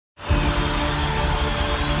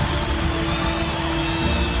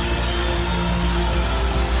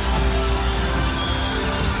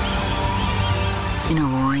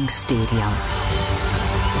stadium.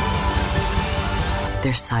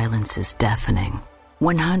 Their silence is deafening.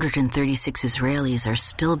 136 Israelis are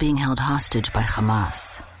still being held hostage by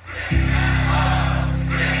Hamas.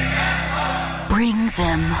 Bring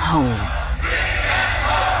them home.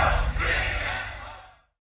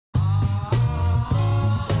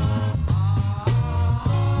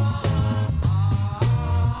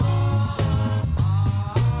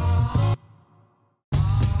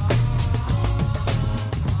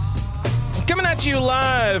 Coming at you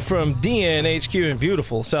live from DNHQ in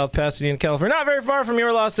beautiful South Pasadena, California. Not very far from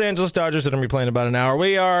your Los Angeles Dodgers that I'm replaying about an hour.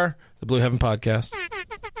 We are the Blue Heaven Podcast.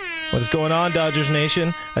 What is going on, Dodgers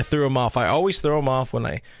Nation? I threw him off. I always throw him off when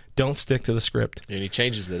I don't stick to the script. And he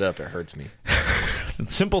changes it up. It hurts me.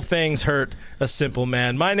 Simple things hurt a simple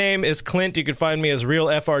man. My name is Clint. You can find me as Real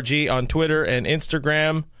FRG on Twitter and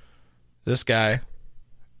Instagram. This guy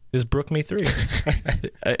is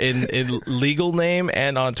BrookMe3 in legal name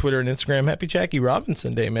and on Twitter and Instagram. Happy Jackie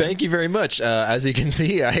Robinson Day, man. Thank you very much. As you can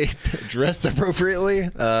see, I dressed appropriately.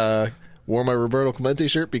 Wore my Roberto Clemente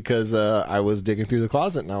shirt because I was digging through the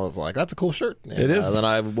closet and I was like, that's a cool shirt. And, it is. Then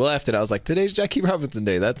I left it. I was like, today's Jackie Robinson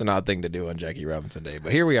Day. That's an odd thing to do on Jackie Robinson Day.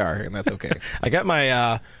 But here we are, and that's okay. I got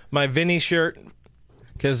my my Vinny shirt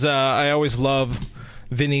because I always love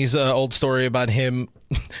Vinny's old story about him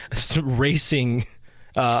racing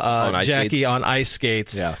Jackie skates. on ice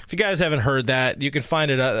skates. Yeah. If you guys haven't heard that, you can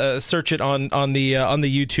find it. Search it on the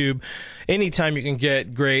YouTube. Anytime you can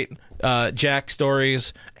get great Jack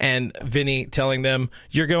stories and Vinny telling them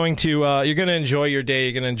you're going to enjoy your day,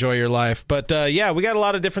 you're going to enjoy your life. But yeah, we got a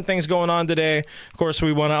lot of different things going on today. Of course,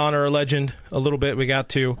 we want to honor a legend a little bit. We got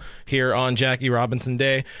to here on Jackie Robinson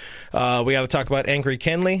Day. We got to talk about Angry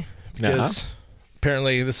Kenley because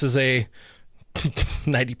apparently this is a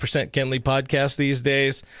 90% Kenley podcast these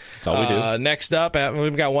days. That's all we do. Next up,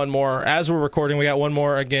 we've got one more. As we're recording, we got one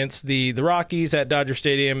more against the Rockies at Dodger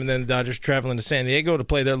Stadium, and then the Dodgers traveling to San Diego to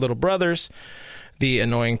play their little brothers, the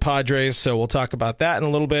annoying Padres. So we'll talk about that in a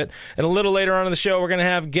little bit. And a little later on in the show, we're going to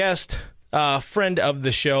have guest friend of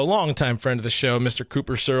the show, longtime friend of the show, Mr.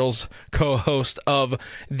 Cooper Surles, co-host of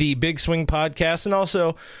the Big Swing podcast, and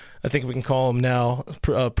also I think we can call him now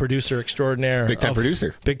producer extraordinaire. Big-time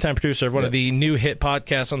producer of one of the new hit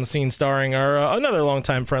podcasts on the scene, starring our another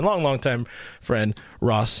long-time friend,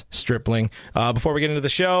 Ross Stripling. Before we get into the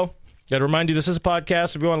show, got to remind you this is a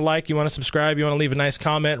podcast. If you want to like, you want to subscribe, you want to leave a nice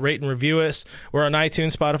comment, rate and review us. We're on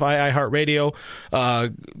iTunes, Spotify, iHeartRadio,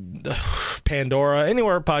 Pandora,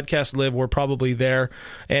 anywhere podcasts live, we're probably there.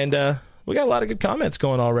 And we got a lot of good comments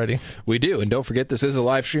going already. We do. And don't forget, this is a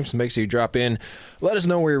live stream, so make sure you drop in. Let us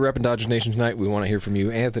know where you're repping Dodgers Nation tonight. We want to hear from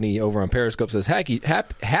you. Anthony over on Periscope says,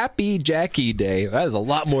 Happy Jackie Day. That is a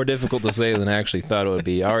lot more difficult to say than I actually thought it would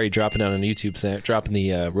be. Already dropping down on YouTube, dropping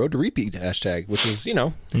the Road to Repeat hashtag, which is,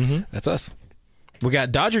 that's us. We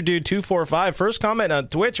got Dodger Dude 245. First comment on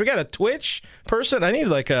Twitch. We got a Twitch person. I need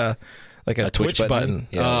like a Twitch button.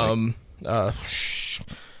 Yeah,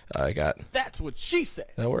 I got. That's what she said.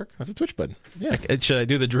 That work? That's a Twitch button. Yeah. Should I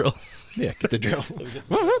do the drill? Yeah, get the drill.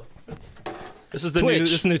 This is the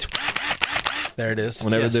Twitch. new. There it is.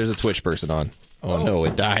 Whenever there's a Twitch person on. Oh, no,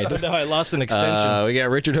 it died. Oh, no, I lost an extension. We got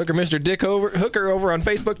Richard Hooker, Mr. Dick Hooker over on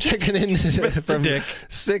Facebook checking in from Dick.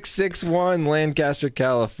 661 Lancaster,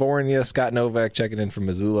 California. Scott Novak checking in from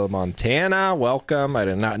Missoula, Montana. Welcome. I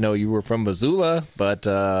did not know you were from Missoula, but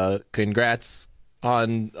congrats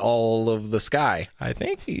on all of the sky. I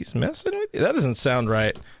think he's messing with you. That doesn't sound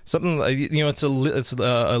right. Something it's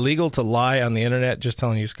illegal to lie on the internet. Just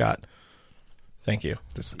telling you, Scott. Thank you.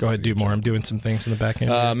 Go ahead, do more. I'm doing some things in the back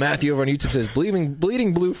end. Matthew over on YouTube says,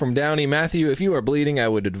 bleeding blue from Downey. Matthew, if you are bleeding, I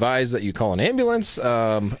would advise that you call an ambulance.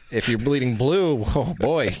 If you're bleeding blue, oh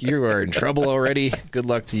boy, you are in trouble already. Good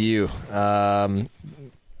luck to you.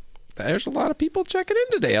 There's a lot of people checking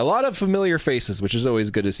in today. A lot of familiar faces, which is always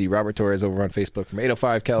good to see. Robert Torres over on Facebook from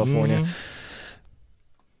 805 California.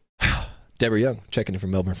 Deborah Young checking in from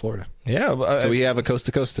Melbourne, Florida. Yeah. So we have a coast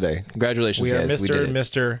to coast today. Congratulations, we are guys.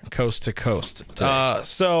 Mr. Coast to Coast.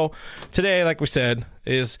 So today, like we said,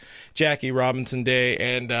 is Jackie Robinson Day,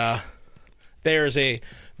 and there's a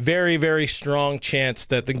very, very strong chance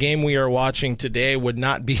that the game we are watching today would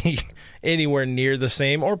not be anywhere near the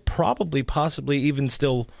same, or probably, possibly even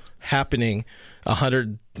still happening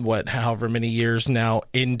 100, however many years now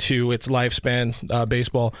into its lifespan,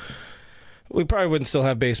 baseball. We probably wouldn't still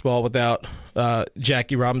have baseball without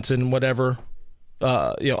Jackie Robinson, whatever,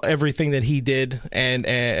 everything that he did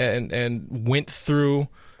and went through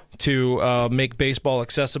to make baseball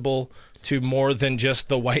accessible to more than just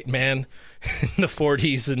the white man in the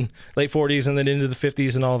 40s and late 40s and then into the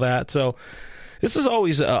 50s and all that. So this is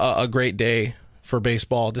always a great day for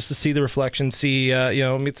baseball, just to see the reflection, see,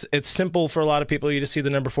 it's simple for a lot of people. You just see the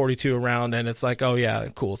number 42 around, and it's like, oh, yeah,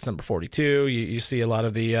 cool, it's number 42. You see a lot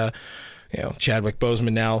of the, Chadwick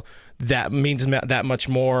Boseman now. That means that much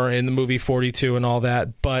more in the movie 42 and all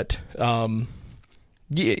that. But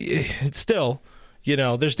it's still,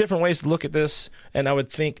 there's different ways to look at this, and I would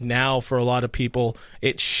think now for a lot of people,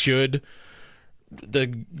 it should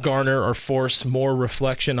garner or force more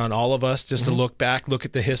reflection on all of us, just to look back, look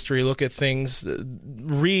at the history, look at things,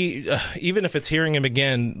 even if it's hearing him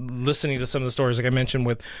again, listening to some of the stories like I mentioned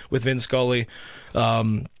with Vin Scully,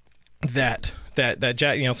 that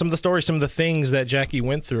Jack, some of the stories, some of the things that Jackie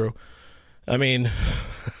went through. I mean,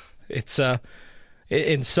 it's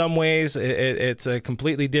in some ways it's a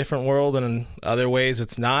completely different world, and in other ways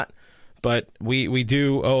it's not. But we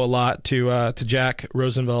do owe a lot to Jack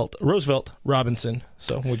Roosevelt Robinson.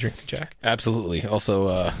 So we drink to Jack. Absolutely.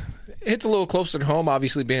 Also, it's a little closer to home.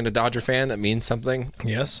 Obviously, being a Dodger fan, that means something.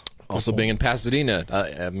 Yes. Also, being in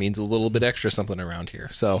Pasadena means a little bit extra something around here.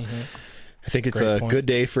 So I think it's a good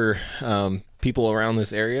day for people around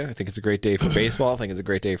this area. I think it's a great day for baseball. I think it's a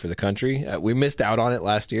great day for the country. We missed out on it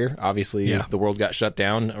last year. Obviously, the world got shut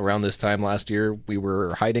down around this time last year. We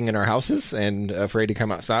were hiding in our houses and afraid to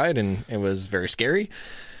come outside, and it was very scary.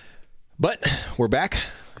 But we're back.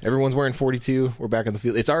 Everyone's wearing 42. We're back on the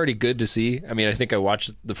field. It's already good to see. I mean, I think I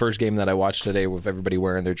watched the first game that I watched today with everybody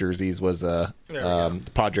wearing their jerseys was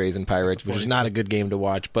Padres and Pirates, which is not a good game to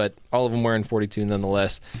watch, but all of them wearing 42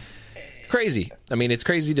 nonetheless. Crazy. I mean, it's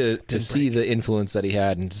crazy to see the influence that he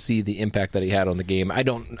had and to see the impact that he had on the game. I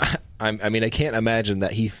can't imagine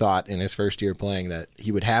that he thought in his first year playing that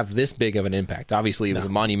he would have this big of an impact. Obviously, it was a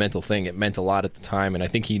monumental thing. It meant a lot at the time, and I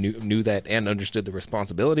think he knew that and understood the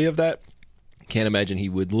responsibility of that. Can't imagine he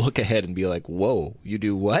would look ahead and be like, whoa, you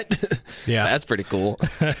do what? Yeah. That's pretty cool.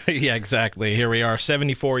 Yeah, exactly. Here we are,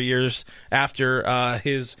 74 years after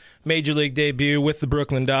his Major League debut with the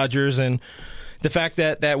Brooklyn Dodgers, and the fact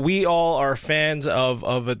that we all are fans of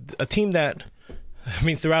a team that, I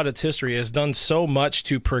mean, throughout its history has done so much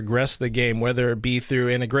to progress the game, whether it be through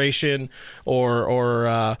integration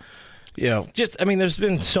or there's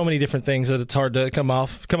been so many different things that it's hard to come up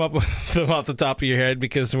with them off the top of your head,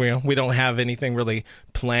 because we don't have anything really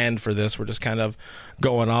planned for this. We're just kind of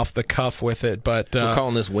going off the cuff with it. But we're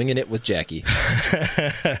calling this Winging It with Jackie.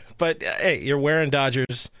 But hey, you're wearing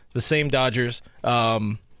Dodgers, the same Dodgers.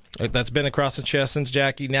 That's been across the chest since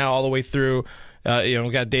Jackie, now all the way through. We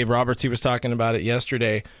got Dave Roberts. He was talking about it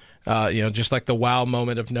yesterday. Just like the wow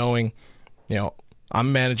moment of knowing, I'm a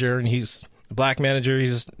manager and he's a black manager.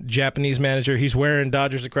 He's a Japanese manager. He's wearing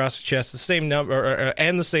Dodgers across the chest, the same number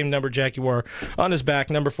and the same number Jackie wore on his back,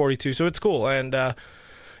 number 42. So it's cool. And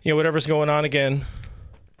whatever's going on, again,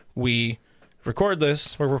 we record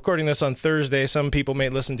this. We're recording this on Thursday. Some people may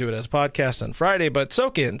listen to it as a podcast on Friday, but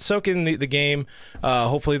soak in the game.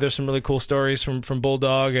 Hopefully there's some really cool stories from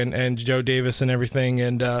Bulldog and Joe Davis and everything,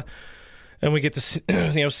 and we get to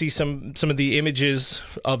see some of the images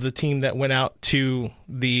of the team that went out to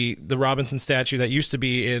the Robinson statue that used to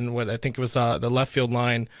be in what I think it was the left field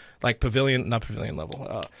line, like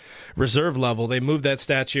reserve level. They moved that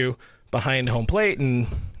statue behind home plate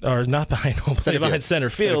behind center field. Center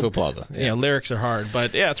field plaza. Yeah. Lyrics are hard,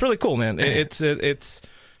 but yeah, it's really cool, man. It's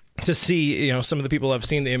to see, some of the people have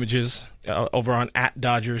seen the images over on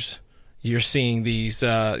 @Dodgers. You're seeing these,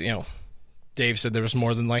 Dave said there was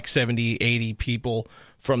more than like 70, 80 people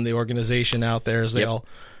from the organization out there as they all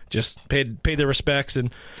just paid their respects,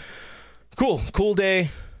 and cool day.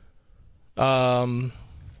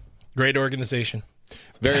 Great organization.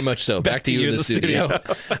 Very much so. Back to you in the studio.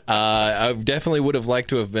 I definitely would have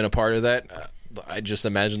liked to have been a part of that. I just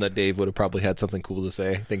imagine that Dave would have probably had something cool to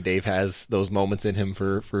say. I think Dave has those moments in him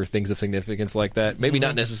for things of significance like that. Maybe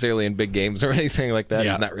not necessarily in big games or anything like that.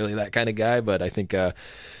 Yeah. He's not really that kind of guy, but I think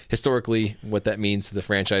historically what that means to the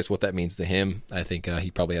franchise, what that means to him, I think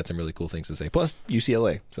he probably had some really cool things to say. Plus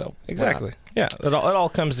UCLA. So exactly. Yeah, it all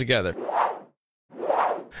comes together.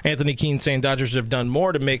 Anthony Keene saying Dodgers have done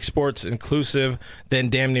more to make sports inclusive than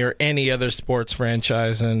damn near any other sports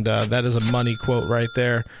franchise, and that is a money quote right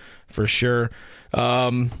there for sure.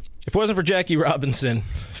 If it wasn't for Jackie Robinson,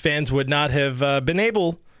 fans would not have been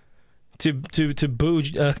able to boo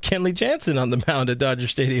Kenley Jansen on the mound at Dodger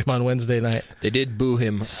Stadium on Wednesday night. They did boo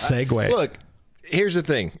him. Segue. Look, here's the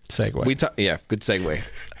thing. Segue. Good segue.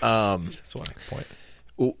 That's one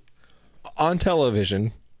point. On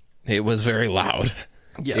television, it was very loud.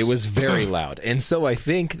 Yes. It was very loud. And so I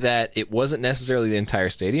think that it wasn't necessarily the entire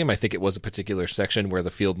stadium. I think it was a particular section where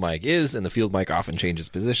the field mic is, and the field mic often changes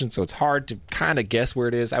position, so it's hard to kind of guess where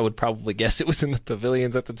it is. I would probably guess it was in the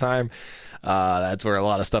pavilions at the time. That's where a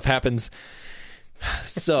lot of stuff happens.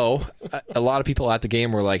 So a lot of people at the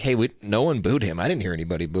game were like, hey, no one booed him. I didn't hear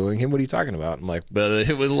anybody booing him. What are you talking about? I'm like, but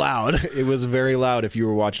it was loud. It was very loud if you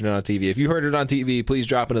were watching it on TV. If you heard it on TV, please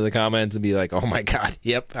drop into the comments and be like, oh my God,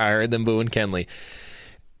 yep, I heard them booing Kenley.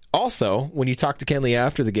 Also, when you talk to Kenley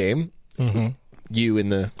after the game, you in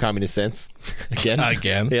the communist sense, again,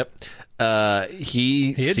 yep.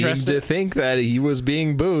 He seemed to think that he was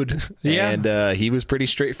being booed, and he was pretty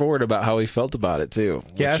straightforward about how he felt about it too.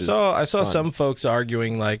 Yeah, I saw some folks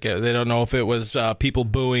arguing like they don't know if it was people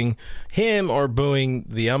booing him or booing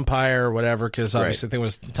the umpire or whatever, because obviously I think it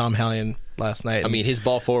was Tom Hallion last night. I mean, his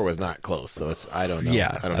ball four was not close, so I don't know.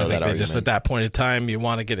 Yeah, I don't know that argument. Just at that point in time, you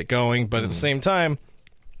want to get it going, but at the same time,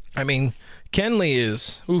 I mean, Kenley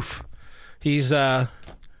is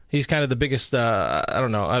He's kind of the biggest, I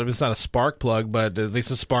don't know, it's not a spark plug, but at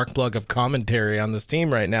least a spark plug of commentary on this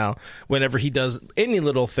team right now. Whenever he does any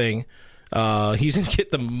little thing, he's going to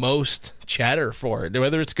get the most chatter for it,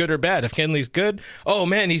 whether it's good or bad. If Kenley's good, oh,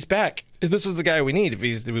 man, he's back. This is the guy we need. If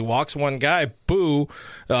he walks one guy, boo,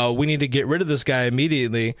 we need to get rid of this guy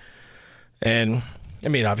immediately. And, I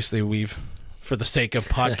mean, obviously we've, for the sake of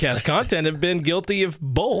podcast content, have been guilty of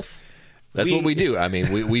both. That's what we do. I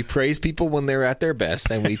mean, we praise people when they're at their best,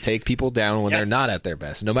 and we take people down when they're not at their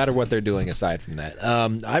best, no matter what they're doing aside from that.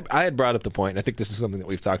 I had brought up the point, and I think this is something that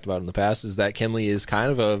we've talked about in the past, is that Kenley is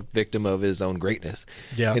kind of a victim of his own greatness.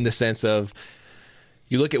 Yeah. In the sense of,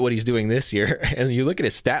 you look at what he's doing this year, and you look at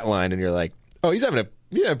his stat line, and you're like, oh, he's having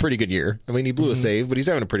a pretty good year. I mean, he blew a save, but he's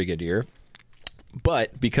having a pretty good year.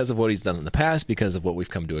 But because of what he's done in the past, because of what we've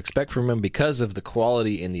come to expect from him, because of the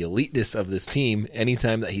quality and the eliteness of this team,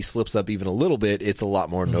 anytime that he slips up even a little bit, it's a lot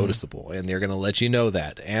more noticeable, and they're going to let you know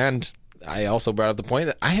that. And I also brought up the point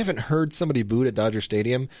that I haven't heard somebody booed at Dodger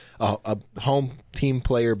Stadium, a home team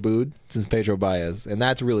player booed, since Pedro Baez, and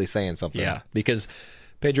that's really saying something. Yeah. Because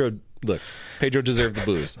Pedro deserved the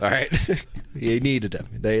boos, all right? He needed them.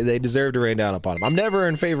 They deserved to rain down upon him. I'm never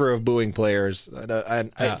in favor of booing players.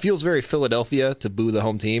 It feels very Philadelphia to boo the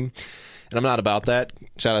home team, and I'm not about that.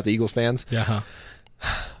 Shout out to Eagles fans. Yeah.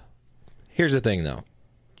 Here's the thing, though.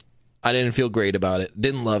 I didn't feel great about it.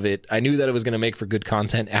 Didn't love it. I knew that it was going to make for good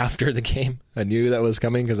content after the game. I knew that was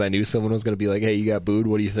coming because I knew someone was going to be like, hey, you got booed.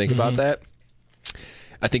 What do you think about that?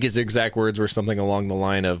 I think his exact words were something along the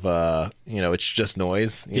line of, it's just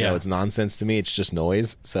noise. You know, it's nonsense to me. It's just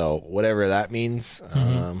noise. So whatever that means,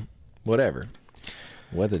 whatever.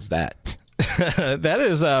 What is that? That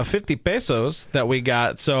is 50 pesos that we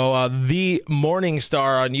got. So the Morning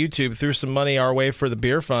Star on YouTube threw some money our way for the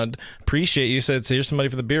beer fund. Appreciate you. Said, so here's some money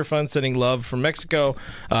for the beer fund. Sending love from Mexico,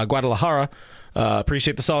 Guadalajara.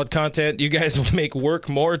 Appreciate the solid content. You guys will make work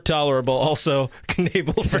more tolerable. Also,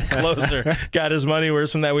 Knable for closer got his money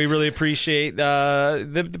worth from that. We really appreciate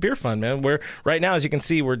the beer fund, man. We're right now, as you can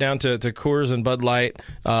see, we're down to Coors and Bud Light.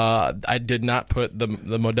 I did not put the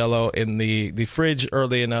Modelo in the fridge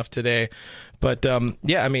early enough today, but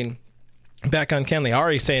I mean, back on Kenley,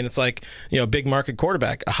 Ari saying it's like, big market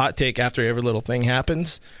quarterback. A hot take after every little thing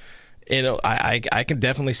happens. I can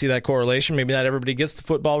definitely see that correlation. Maybe not everybody gets the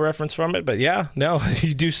football reference from it, but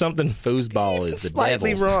you do something foosball is the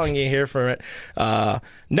slightly wrong, you hear from it.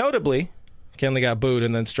 Notably, Kenley got booed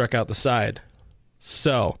and then struck out the side.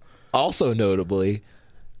 So, also notably,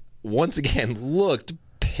 once again, looked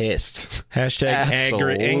pissed. Hashtag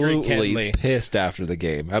angry Kenley. Pissed after the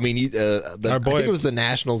game. I mean, I think it was the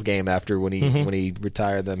Nationals game after when he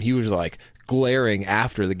retired them. He was like glaring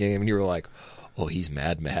after the game, and you were like, oh, he's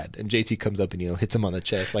mad. And JT comes up and, hits him on the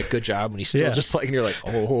chest, like, good job. And he's still just like, and you're like,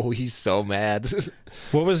 oh, he's so mad.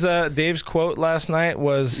 What was Dave's quote last night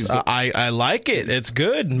was I like it. It's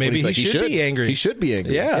good. Maybe he should be angry. He should be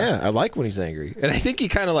angry. Yeah, I like when he's angry. And I think he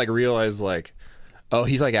kind of like realized like, oh,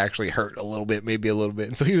 he's like actually hurt a little bit, maybe a little bit.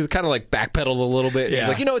 And so he was kind of like backpedaled a little bit.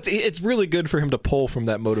 Yeah. He's like, it's really good for him to pull from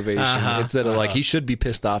that motivation instead of like he should be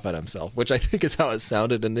pissed off at himself, which I think is how it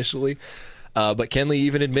sounded initially. But Kenley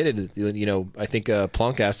even admitted, I think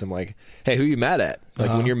Plunk asked him, like, hey, who are you mad at? Like,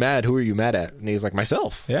 when you're mad, who are you mad at? And he's like,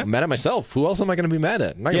 myself. Yeah. I'm mad at myself. Who else am I going to be mad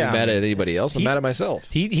at? I'm not going to be mad at anybody else. I'm mad at myself.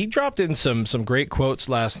 He dropped in some great quotes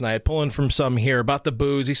last night, pulling from some here about the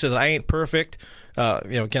boos. He says, I ain't perfect.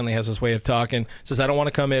 Kenley has this way of talking. Says, I don't want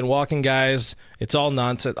to come in walking guys. It's all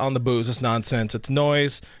nonsense. On the boos, it's nonsense. It's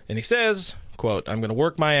noise. And he says, quote, I'm going to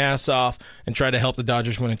work my ass off and try to help the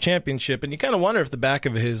Dodgers win a championship. And you kind of wonder if the back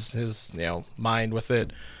of his mind with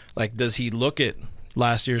it, like, does he look at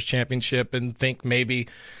last year's championship and think maybe,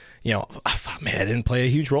 man, I didn't play a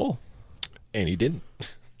huge role. And he didn't.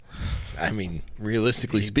 I mean,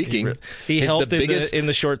 realistically speaking, he helped in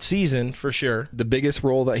the short season for sure. The biggest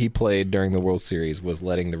role that he played during the World Series was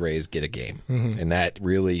letting the Rays get a game, and that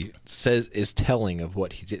really is telling of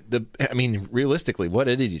what he did. I mean, realistically, what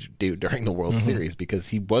did he do during the World Series? Because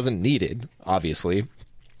he wasn't needed, obviously.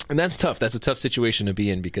 And that's tough. That's a tough situation to be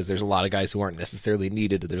in because there's a lot of guys who aren't necessarily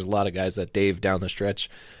needed. There's a lot of guys that Dave down the stretch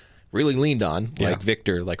really leaned on, like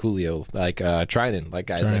Victor, like Julio, like Trinan, like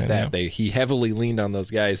guys like that. He heavily leaned on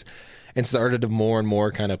those guys and started to more and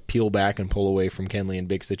more kind of peel back and pull away from Kenley in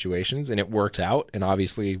big situations, and it worked out. And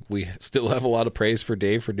obviously, we still have a lot of praise for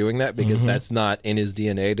Dave for doing that because that's not in his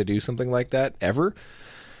DNA to do something like that ever.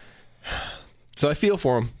 So I feel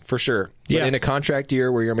for him, for sure. But in a contract year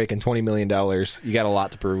where you're making $20 million, you got a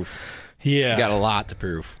lot to prove. Yeah. You got a lot to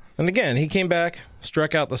prove. And again, he came back,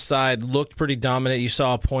 struck out the side, looked pretty dominant. You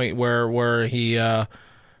saw a point where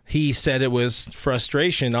he said it was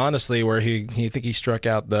frustration, honestly, where he struck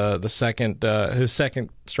out the second his second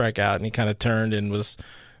strikeout, and he kind of turned and was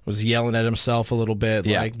yelling at himself a little bit,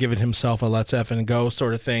 like giving himself a let's effing go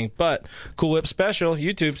sort of thing. But Cool Whip Special,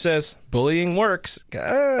 YouTube says, bullying works.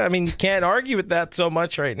 I mean, you can't argue with that so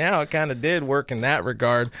much right now. It kind of did work in that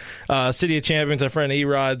regard. City of Champions, our friend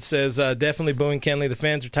Erod, says, definitely booing Kenley. The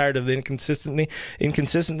fans are tired of the inconsistency.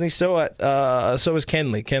 So is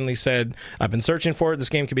Kenley. Kenley said, I've been searching for it. This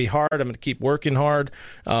game can be hard. I'm going to keep working hard.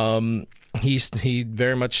 He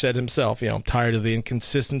very much said himself, I'm tired of the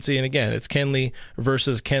inconsistency. And again, it's Kenley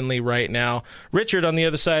versus Kenley right now. Richard on the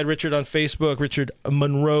other side, Richard on Facebook, Richard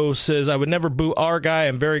Monroe says, I would never boo our guy.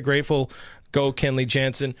 I'm very grateful. Go Kenley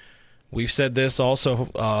Jansen. We've said this also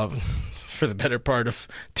for the better part of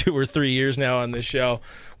 2 or 3 years now on this show.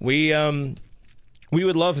 We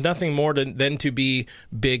would love nothing more than to be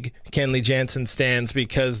big Kenley Jansen stans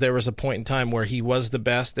because there was a point in time where he was the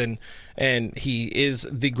best and he is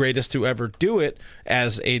the greatest to ever do it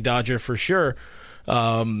as a Dodger for sure,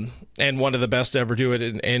 and one of the best to ever do it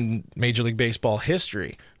in Major League Baseball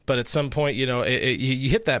history. But at some point, you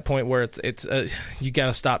hit that point where it's you got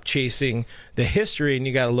to stop chasing the history and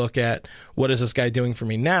you got to look at what is this guy doing for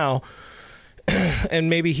me now, and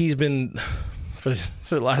maybe he's been. For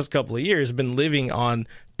the last couple of years, been living on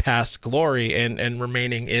past glory and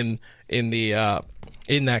remaining in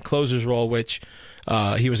that closer's role, which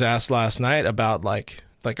he was asked last night about like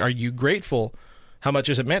are you grateful? How much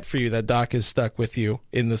has it meant for you that Doc is stuck with you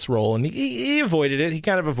in this role? And he avoided it. He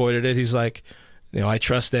kind of avoided it. He's like, I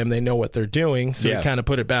trust them. They know what they're doing. So he kind of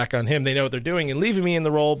put it back on him. They know what they're doing and leaving me in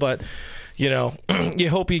the role. But you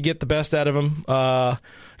hope you get the best out of him.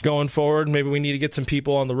 Going forward, maybe we need to get some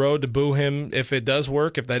people on the road to boo him if it does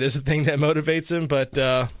work, if that is a thing that motivates him. But,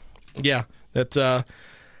 that's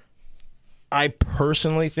I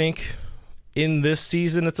personally think in this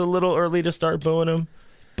season it's a little early to start booing him,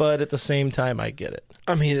 but at the same time, I get it.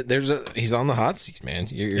 I mean, he's on the hot seat, man.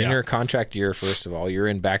 You're in your contract year, first of all. You're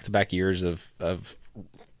in back-to-back years of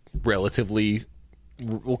relatively,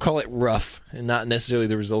 we'll call it rough, and not necessarily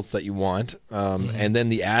the results that you want. And then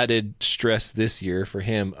the added stress this year for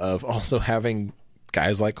him of also having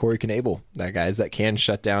guys like Corey Knebel, guys that can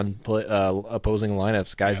shut down opposing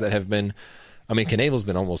lineups, guys that have been. I mean, Knebel's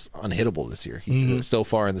been almost unhittable this year. So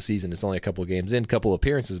far in the season, it's only a couple of games in, couple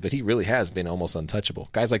appearances, but he really has been almost untouchable.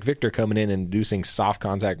 Guys like Victor coming in and inducing soft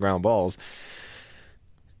contact ground balls.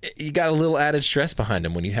 You got a little added stress behind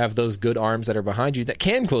him when you have those good arms that are behind you that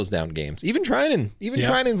can close down games. Even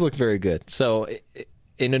Trinan's looked very good. So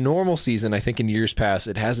in a normal season, I think in years past,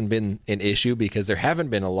 it hasn't been an issue because there haven't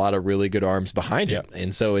been a lot of really good arms behind him.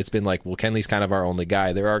 And so it's been like, well, Kenley's kind of our only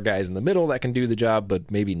guy. There are guys in the middle that can do the job, but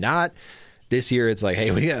maybe not. This year, it's like,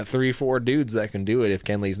 hey, we got 3-4 dudes that can do it if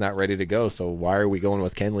Kenley's not ready to go. So why are we going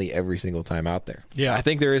with Kenley every single time out there? Yeah, I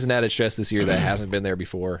think there is an added stress this year that hasn't been there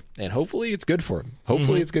before, and hopefully it's good for him.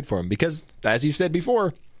 It's good for him because, as you've said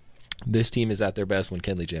before, this team is at their best when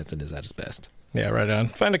Kenley Jansen is at his best. Yeah, right on.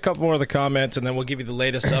 Find a couple more of the comments, and then we'll give you the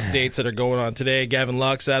latest updates that are going on today. Gavin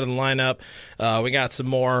Lux out of the lineup. We got some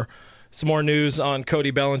more news on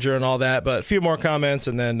Cody Bellinger and all that, but a few more comments,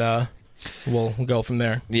 and then we'll go from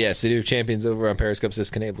there. Yeah, City of Champions over on Periscope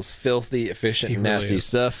says Knebel's filthy, efficient, and nasty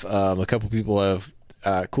stuff. A couple people have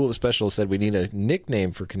Cool Special said we need a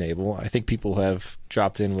nickname for Knebel. I think people have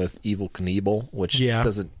dropped in with Evil Knievel, which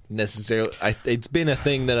doesn't necessarily. It's been a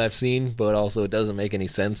thing that I've seen, but also it doesn't make any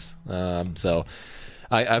sense. So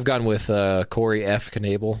I've gone with Corey F.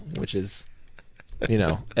 Knebel, which is,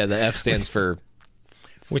 the F stands for,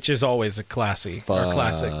 which is always a classy or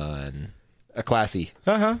classic. A classy.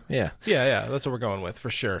 Yeah. That's what we're going with for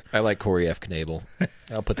sure. I like Corey F. Knebel.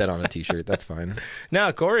 I'll put that on a t-shirt. That's fine.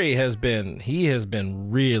 Now, Corey has been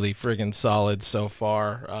really friggin' solid so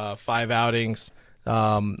far. 5 outings,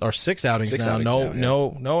 or 6 outings now.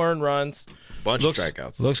 No earned runs. Bunch of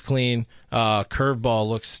strikeouts. Looks clean. Curveball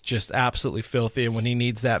looks just absolutely filthy. And when he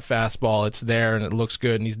needs that fastball, it's there and it looks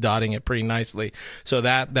good, and he's dotting it pretty nicely. So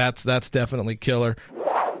that's definitely killer.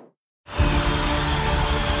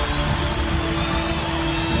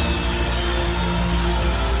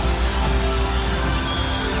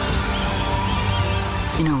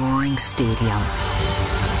 In a roaring stadium,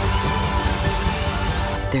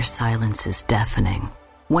 their silence is deafening.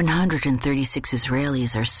 136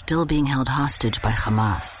 Israelis are still being held hostage by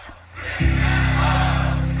Hamas.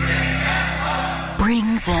 Bring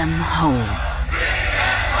them home.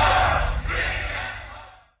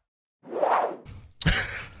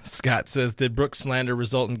 Scott says, did Brooks slander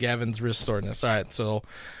result in Gavin's wrist soreness? All right, so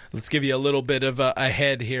let's give you a little bit of a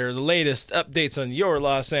head here. The latest updates on your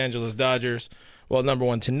Los Angeles Dodgers. Well, number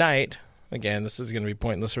one tonight. Again, this is going to be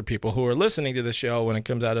pointless for people who are listening to the show when it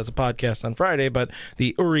comes out as a podcast on Friday, but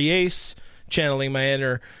the Urias, channeling my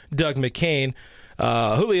inner Doug McCain.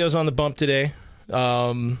 Julio's on the bump today.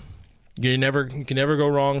 You can never go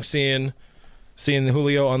wrong seeing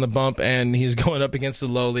Julio on the bump, and he's going up against the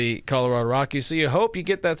lowly Colorado Rockies. So you hope you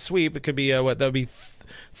get that sweep. It could be that would be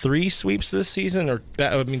 3 sweeps this season, or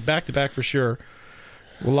back to back for sure.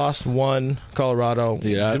 We lost one, Colorado.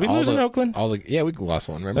 Dude, did we lose in Oakland? Yeah, we lost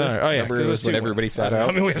one. Remember? Oh yeah, remember it was when everybody sat out.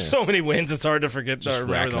 I mean, we have so many wins; it's hard to forget. Just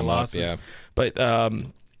remember the losses. Yeah, but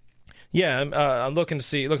I'm looking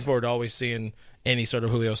forward to always seeing any sort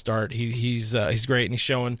of Julio start. He's great, and he's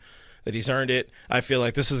showing that he's earned it. I feel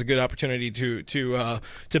like this is a good opportunity to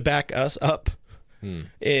back us up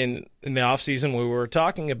in the offseason. We were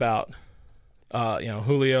talking about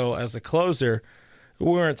Julio as a closer. We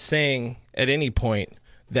weren't saying at any point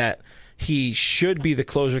that he should be the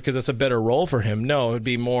closer because it's a better role for him. No, it would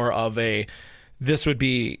be more of this would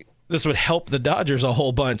help the Dodgers a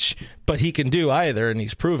whole bunch, but he can do either, and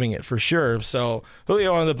he's proving it for sure. So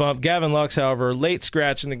Julio on the bump. Gavin Lux, however, late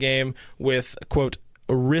scratch in the game with, quote,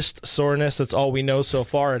 wrist soreness. That's all we know so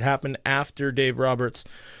far. It happened after Dave Roberts'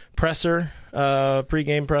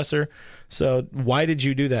 pregame presser. So why did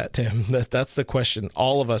you do that, Tim? That's the question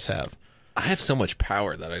all of us have. I have so much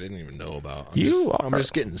power that I didn't even know about. I'm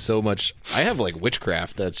just getting so much. I have like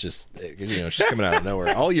witchcraft that's just it's just coming out of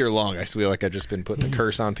nowhere all year long. I feel like I've just been putting a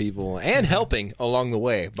curse on people and helping along the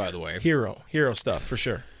way. By the way, hero stuff for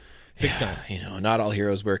sure. Big time. Not all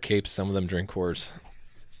heroes wear capes. Some of them drink Coors.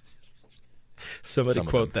 Somebody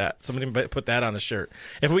quote that. Somebody put that on a shirt.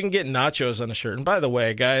 If we can get nachos on a shirt. And by the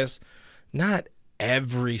way, guys, not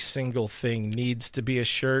every single thing needs to be a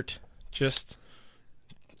shirt. Just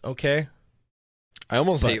okay. I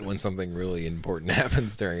almost hate when something really important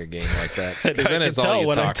happens during a game like that. Because then it's all you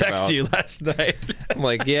when talk I text about. You last night. I'm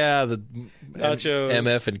like, yeah, the nachos,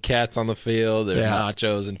 MF and cats on the field. There's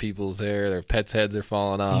nachos in people's hair. Their pets' heads are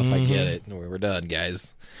falling off. I get it. We're done,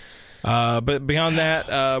 guys. But beyond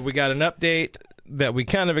that, we got an update that we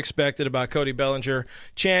kind of expected about Cody Bellinger.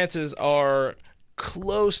 Chances are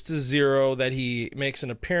close to 0 that he makes an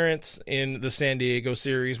appearance in the San Diego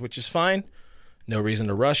series, which is fine. No reason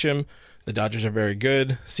to rush him. The Dodgers are very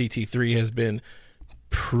good. CT3 has been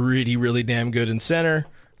really damn good in center,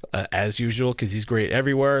 as usual, because he's great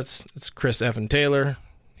everywhere. It's Chris Evan Taylor.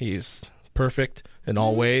 He's perfect in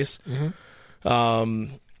all ways.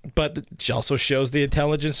 But it also shows the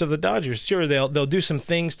intelligence of the Dodgers. Sure, they'll do some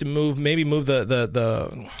things to move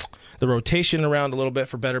the rotation around a little bit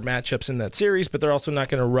for better matchups in that series, but they're also not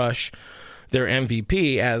going to rush their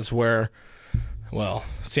MVP well,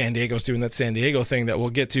 San Diego's doing that San Diego thing that we'll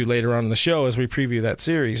get to later on in the show as we preview that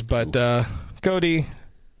series. But Cody,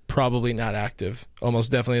 probably not active.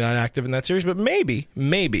 Almost definitely not active in that series. But maybe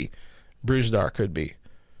Brusdar could be.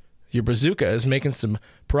 Your bazooka is making some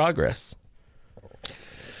progress.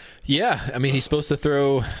 Yeah, I mean, he's supposed to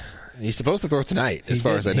throw tonight, as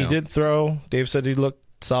far as I know. He did throw. Dave said he looked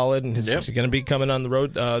solid, and he's going to be coming on the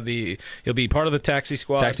road. He'll be part of the taxi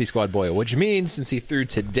squad. Taxi squad boy, which means since he threw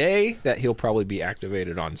today, that he'll probably be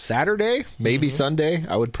activated on Saturday, maybe Sunday.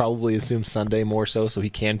 I would probably assume Sunday more so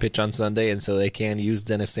he can pitch on Sunday, and so they can use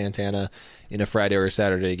Dennis Santana in a Friday or a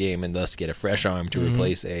Saturday game, and thus get a fresh arm to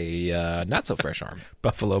replace a not so fresh arm.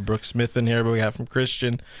 Buffalo Brooks Smith in here, but we have from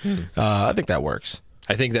Christian. I think that works.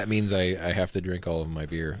 I think that means I have to drink all of my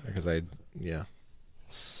beer because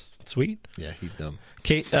Sweet. Yeah, he's dumb.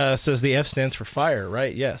 Kate says the F stands for fire,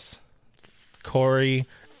 right? Yes. Corey,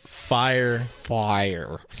 fire.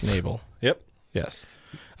 Nabel. Yep. Yes.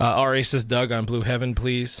 RA says Doug on Blue Heaven,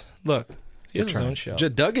 please. Look, He has his own show.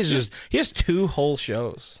 Doug is just he has 2 whole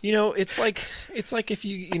shows. It's like if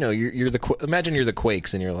you're imagine you're the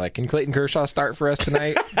Quakes and you're like, can Clayton Kershaw start for us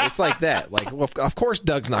tonight? It's like that. Like, well, of course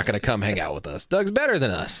Doug's not going to come hang out with us. Doug's better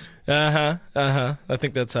than us. I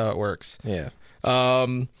think that's how it works. Yeah. I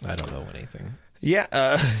don't know anything.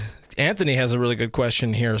 Yeah. Anthony has a really good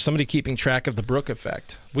question here. Somebody keeping track of the Brook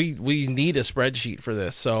effect. We need a spreadsheet for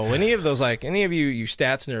this. So any of you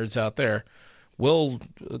stats nerds out there,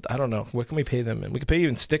 I don't know, what can we pay them in? We can pay you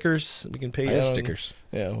in stickers. We can pay you. I have stickers.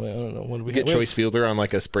 Yeah, well, I don't know. What do we get? Choice Fielder on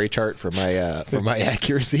like a spray chart for my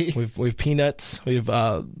accuracy. We've peanuts. We have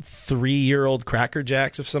 3-year-old Cracker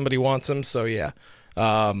Jacks if somebody wants them. So yeah,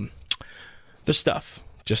 there's stuff.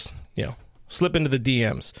 Just slip into the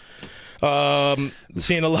DMs.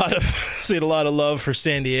 Seeing a lot of love for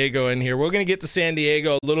San Diego in here. We're going to get to San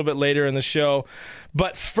Diego a little bit later in the show,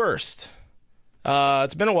 but first,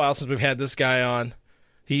 it's been a while since we've had this guy on.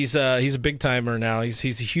 He's a big timer now.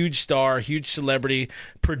 He's a huge star, huge celebrity,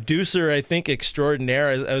 producer, I think extraordinaire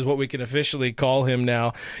as what we can officially call him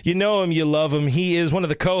now. You know him, you love him. He is one of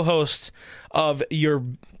the co-hosts of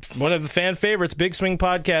one of the fan favorites, Big Swing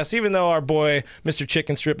Podcast. Even though our boy Mr.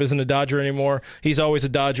 Chicken Strip isn't a Dodger anymore, he's always a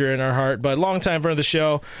Dodger in our heart. But longtime friend of the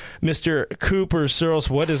show, Mr. Cooper Surles.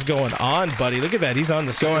 What is going on, buddy? Look at that. He's on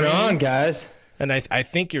the screen. What's going on, guys? And I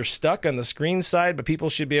think you're stuck on the screen side, but people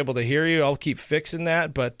should be able to hear you. I'll keep fixing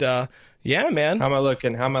that. But yeah, man. How am I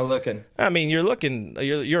looking? I mean,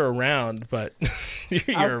 you're around, but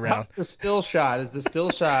you're around. How's the still shot? Is the still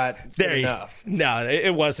shot good enough? No,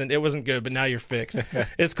 it wasn't. It wasn't good, but now you're fixed.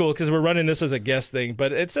 It's cool because we're running this as a guest thing.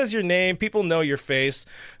 But it says your name. People know your face.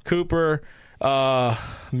 Cooper,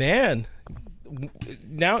 man.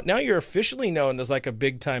 Now you're officially known as like a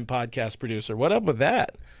big-time podcast producer. What up with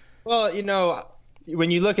that? Well,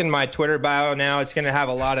 when you look in my Twitter bio now, it's going to have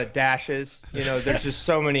a lot of dashes. There's just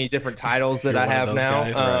so many different titles that I have now.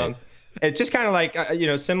 Right. It's just kind of like,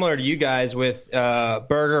 similar to you guys with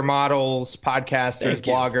burger models, podcasters,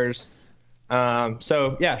 bloggers.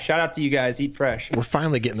 So, yeah, shout out to you guys. Eat fresh. We're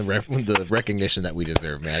finally getting the recognition that we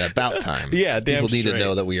deserve, man. About time. Yeah, damn People need to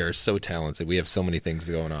know that we are so talented. We have so many things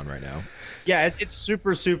going on right now. Yeah, it's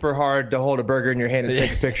super, super hard to hold a burger in your hand and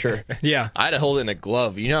take a picture. Yeah. I had to hold it in a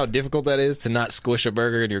glove. You know how difficult that is to not squish a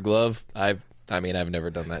burger in your glove? I've never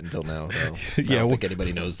done that until now, though. I don't think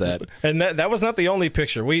anybody knows that. And that was not the only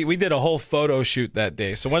picture. We did a whole photo shoot that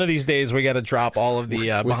day. So one of these days we got to drop all of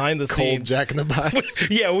the behind the scenes. Cold Jack in the Box.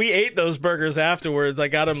 Yeah, we ate those burgers afterwards. I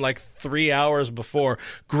got them like 3 hours before.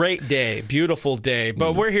 Great day, beautiful day.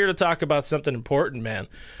 But we're here to talk about something important, man.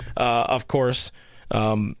 Of course.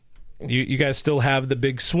 You guys still have the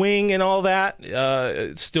big swing and all that.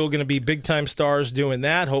 It's still going to be big-time stars doing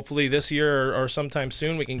that. Hopefully this year or sometime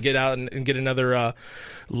soon we can get out and get another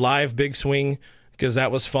live big swing because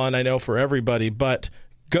that was fun, I know, for everybody. But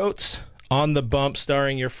Goats on the Bump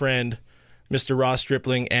starring your friend, Mr. Ross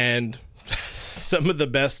Stripling, and some of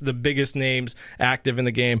the biggest names active in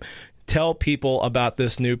the game. Tell people about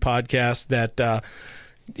this new podcast that,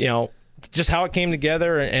 just how it came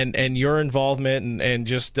together and your involvement and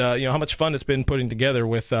just how much fun it's been putting together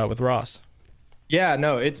with Ross. Yeah,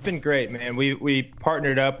 no, it's been great, man. We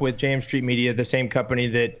partnered up with James Street Media, the same company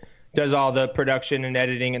that does all the production and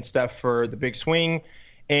editing and stuff for the Big Swing,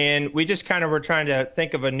 and we just kind of were trying to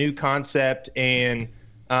think of a new concept. And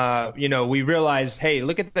we realized, hey,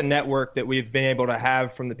 look at the network that we've been able to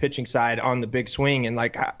have from the pitching side on the Big Swing, and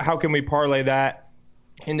like how can we parlay that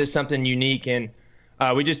into something unique? And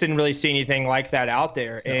we just didn't really see anything like that out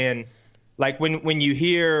there. No. And like when you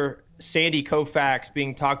hear Sandy Koufax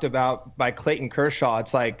being talked about by Clayton Kershaw,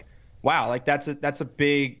 it's like, wow, like that's a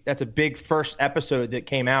big first episode that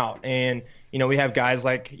came out. And we have guys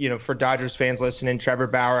like, for Dodgers fans listening, Trevor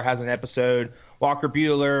Bauer has an episode, Walker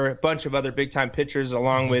Buehler, a bunch of other big time pitchers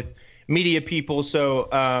along with media people.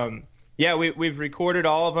 So we've recorded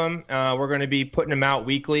all of them. We're going to be putting them out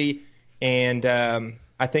weekly, and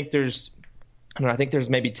I think there's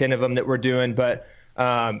maybe 10 of them that we're doing, but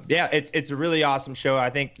it's a really awesome show. I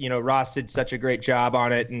think Ross did such a great job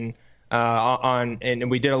on it, and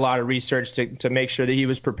we did a lot of research to make sure that he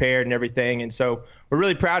was prepared and everything, and so we're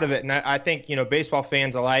really proud of it. And I think baseball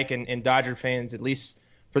fans alike and Dodger fans, at least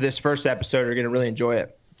for this first episode, are going to really enjoy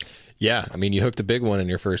it. Yeah, I mean, you hooked a big one in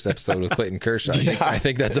your first episode with Clayton Kershaw. I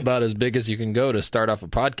think that's about as big as you can go to start off a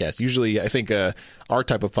podcast. Usually, I think our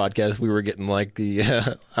type of podcast, we were getting like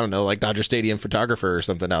the, like Dodger Stadium photographer or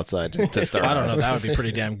something outside to start. I don't know. That would be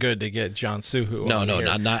pretty damn good to get John Suhu. No,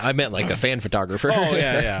 not. I meant like a fan photographer. Oh,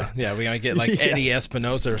 yeah. We got to get like Eddie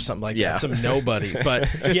Espinosa or something like that. Some nobody. But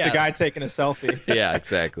just a guy taking a selfie. Yeah,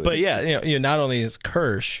 exactly. But not only is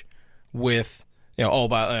Kersh with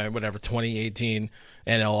whatever 2018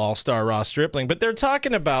 NL All-Star Ross Stripling, but they're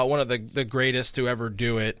talking about one of the greatest to ever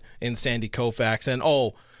do it in Sandy Koufax, and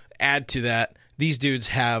add to that, these dudes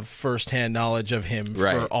have firsthand knowledge of him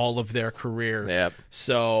for all of their career. Yep.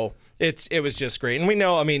 So it was just great. And we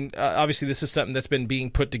know, obviously this is something that's been being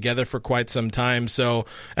put together for quite some time. So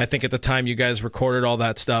I think at the time you guys recorded all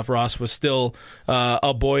that stuff, Ross was still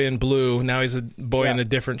a boy in blue. Now he's a boy in a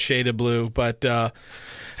different shade of blue. But all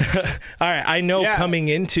right, I know coming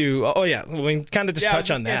into we kind of just touch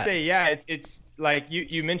on that. Say, it's like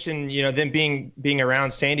you mentioned, them being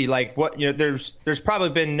around Sandy. Like there's probably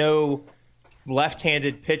been no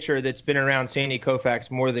left-handed pitcher that's been around Sandy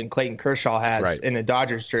Koufax more than Clayton Kershaw has in a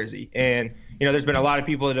Dodgers jersey. And, there's been a lot of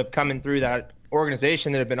people that have come in through that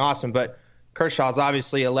organization that have been awesome, but Kershaw's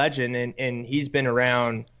obviously a legend, and he's been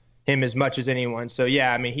around him as much as anyone. So,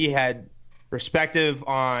 he had perspective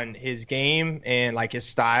on his game and, like, his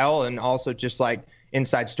style, and also just, like,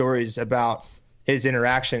 inside stories about his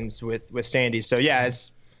interactions with Sandy. So,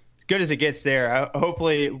 it's good as it gets there.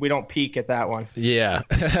 Hopefully we don't peak at that one. Yeah.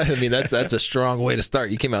 That's a strong way to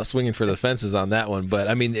start. You came out swinging for the fences on that one.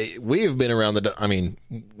 But, we've been around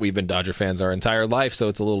we've been Dodger fans our entire life, so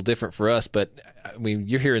it's a little different for us. But,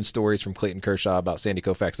 you're hearing stories from Clayton Kershaw about Sandy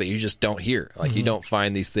Koufax that you just don't hear. Like, you don't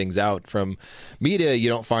find these things out from media. You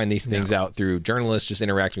don't find these things out through journalists just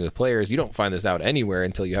interacting with players. You don't find this out anywhere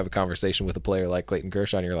until you have a conversation with a player like Clayton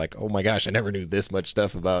Kershaw, and you're like, oh, my gosh, I never knew this much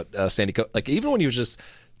stuff about Sandy Koufax. Like, even when he was just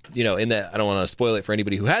in that, I don't want to spoil it for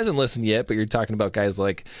anybody who hasn't listened yet, but you're talking about guys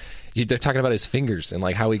like, they're talking about his fingers and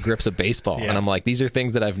like how he grips a baseball. And I'm like, these are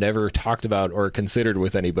things that I've never talked about or considered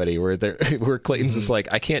with anybody, where Clayton's just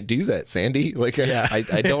like, I can't do that, Sandy. Like,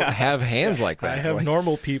 I don't have hands like that. I have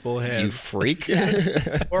normal people hands. You freak.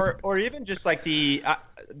 or even just like the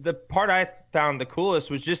part I found the coolest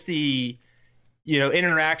was just the,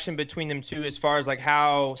 interaction between them two, as far as like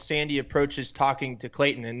how Sandy approaches talking to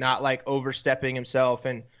Clayton and not like overstepping himself.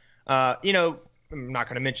 And, I'm not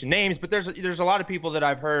going to mention names, but there's a lot of people that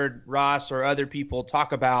I've heard Ross or other people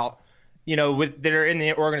talk about, that are in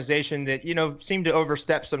the organization that, seem to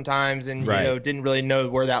overstep sometimes and, didn't really know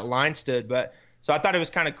where that line stood. But so I thought it was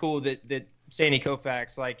kind of cool that Sandy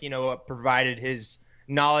Koufax, like, provided his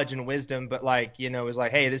knowledge and wisdom, but like, was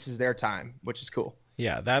like, hey, this is their time, which is cool.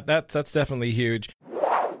 Yeah, that's definitely huge.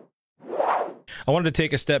 I wanted to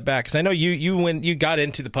take a step back because I know you when you got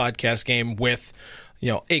into the podcast game with,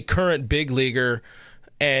 a current big leaguer,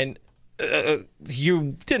 and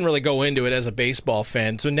you didn't really go into it as a baseball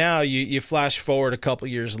fan. So now you flash forward a couple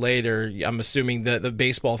years later. I'm assuming that the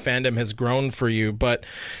baseball fandom has grown for you. But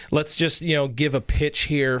let's just give a pitch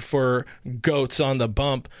here for Goats on the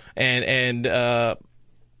Bump, and how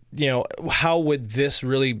would this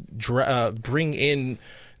really bring in,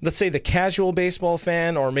 let's say, the casual baseball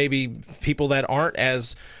fan, or maybe people that aren't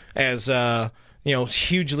as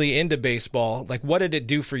hugely into baseball? Like, what did it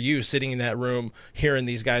do for you sitting in that room, hearing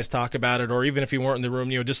these guys talk about it, or even if you weren't in the room,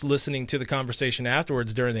 just listening to the conversation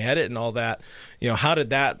afterwards during the edit and all that? How did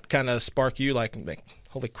that kind of spark you? Like,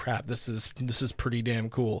 holy crap, this is pretty damn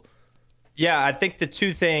cool. Yeah, I think the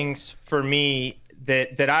two things for me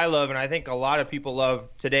that I love, and I think a lot of people love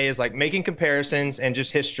today, is like making comparisons and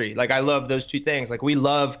just history. Like, I love those two things. Like, we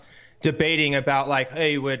love debating about like,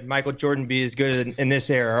 hey, would Michael Jordan be as good in this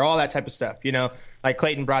era, or all that type of stuff, like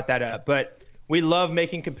Clayton brought that up. But we love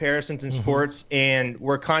making comparisons in sports, and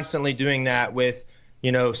we're constantly doing that with,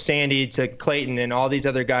 Sandy to Clayton and all these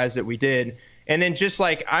other guys that we did. And then just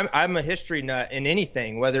like, I'm a history nut in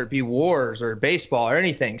anything, whether it be wars or baseball or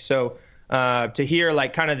anything. So to hear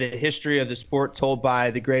like kind of the history of the sport told by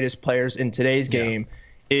the greatest players in today's game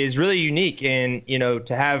is really unique. And,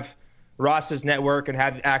 to have Ross's network and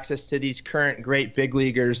have access to these current great big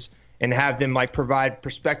leaguers and have them like provide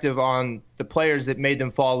perspective on the players that made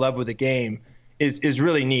them fall in love with the game is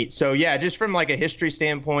really neat. So yeah, just from like a history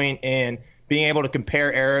standpoint and being able to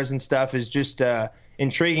compare eras and stuff is just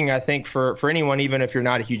intriguing, I think, for anyone, even if you're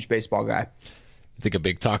not a huge baseball guy. I think a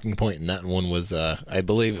big talking point in that one was, I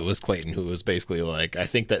believe it was Clayton, who was basically like, I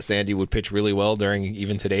think that Sandy would pitch really well during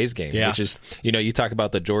even today's game, which is, you talk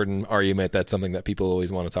about the Jordan argument. That's something that people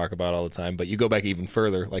always want to talk about all the time. But you go back even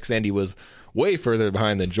further, like Sandy was way further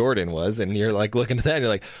behind than Jordan was. And you're like looking at that and you're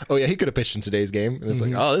like, oh yeah, he could have pitched in today's game. And it's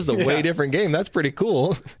like, oh, this is a way different game. That's pretty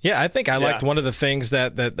cool. Yeah, I think I liked one of the things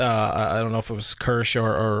that I don't know if it was Kirsch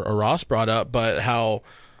or Ross brought up, but how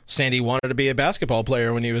Sandy wanted to be a basketball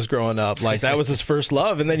player when he was growing up. Like, that was his first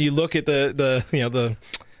love. And then you look at the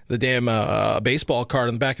baseball card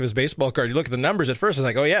on the back of his baseball card. You look at the numbers at first, it's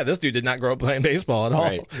like, oh yeah, this dude did not grow up playing baseball at all.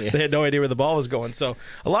 Right, yeah. They had no idea where the ball was going. So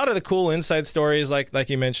a lot of the cool inside stories, like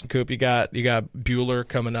you mentioned, Coop. You got Bueller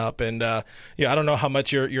coming up, and I don't know how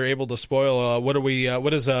much you're able to spoil. What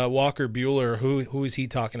is Walker Bueller? Who is he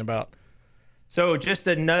talking about? So just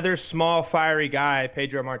another small, fiery guy,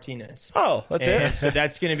 Pedro Martinez. Oh, that's it. So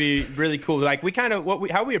that's going to be really cool. Like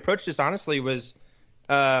how we approached this honestly was.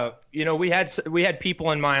 We had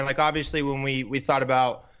people in mind. Like obviously when we thought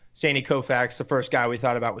about Sandy Koufax, the first guy we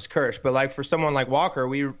thought about was Kirsch. But like for someone like Walker,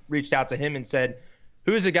 we reached out to him and said,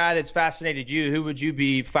 "Who's a guy that's fascinated you? Who would you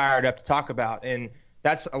be fired up to talk about?" And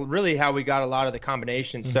that's really how we got a lot of the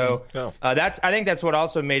combinations. Mm-hmm. So I think that's what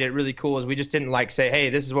also made it really cool is we just didn't like say, "Hey,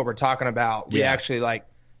 this is what we're talking about." We actually like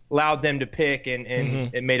allowed them to pick, and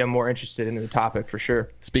it made them more interested in the topic for sure.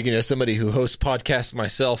 Speaking of somebody who hosts podcasts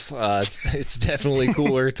myself, it's definitely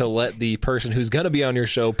cooler to let the person who's going to be on your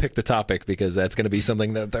show pick the topic, because that's going to be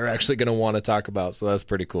something that they're actually going to want to talk about. So that's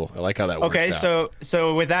pretty cool. I like how that works out. Okay,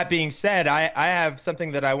 so with that being said, I have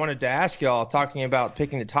something that I wanted to ask y'all talking about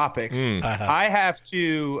picking the topics. I have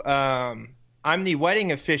to I'm the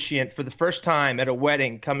wedding officiant for the first time at a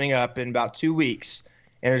wedding coming up in about 2 weeks,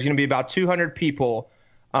 and there's going to be about 200 people.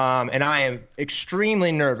 And I am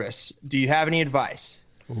extremely nervous. Do you have any advice?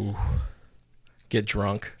 Ooh. Get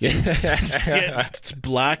drunk. Just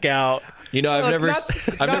black out. You know, I've never.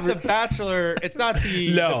 It's not the bachelor. It's not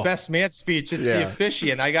the best man speech. It's the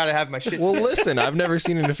officiant. I got to have my shit. Well, listen, I've never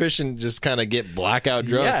seen an officiant just kind of get blackout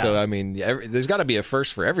drunk. Yeah. So I mean, there's got to be a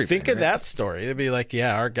first for everything. Think of that story. It'd be like,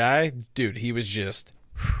 our guy, dude, he was just.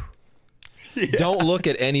 Yeah. Don't look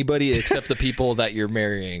at anybody except the people that you're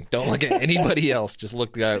marrying. Don't look at anybody else. Just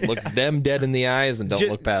look them dead in the eyes and don't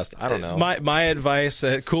look past. I don't know. My advice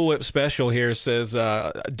at Cool Whip Special here says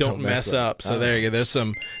don't mess up. So there you go. There's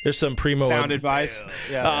some primo sound advice.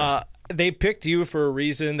 Yeah. They picked you for a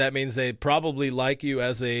reason. That means they probably like you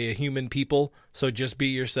as a human people. So just be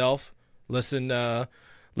yourself. Listen to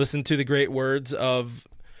the great words of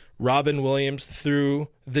Robin Williams threw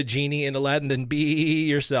the genie in Aladdin, and be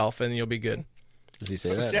yourself, and you'll be good. Does he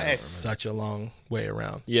say that? Yeah, such a long way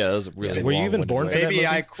around. Yeah, that was really. Were you even born for that movie? Maybe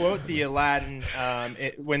I quote the Aladdin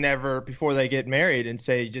before they get married and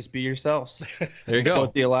say, "Just be yourselves." There you go.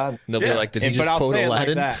 Quote the Aladdin. They'll be like, "Did he just quote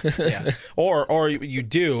Aladdin?" Like that. Or you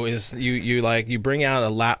do is you bring out a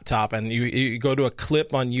laptop and you go to a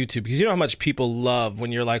clip on YouTube, because you know how much people love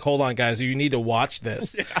when you're like, "Hold on, guys, you need to watch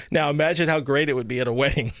this." Yeah. Now imagine how great it would be at a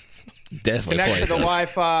wedding. Definitely connect to the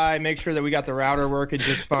Wi-Fi. Make sure that we got the router working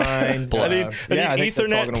just fine. I need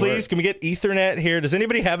Ethernet, please. Can we get Ethernet here? Does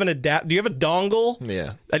anybody have an adapt? Do you have a dongle?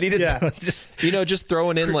 Yeah, I need it. Just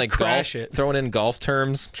throwing in like throwing in golf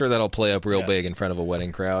terms. I'm sure that'll play up real big in front of a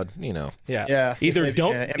wedding crowd. Yeah.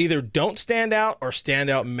 Either don't stand out or stand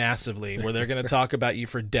out massively, where they're going to talk about you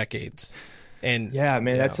for decades. And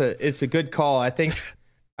it's a good call. I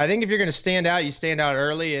think if you're going to stand out, you stand out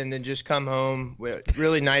early and then just come home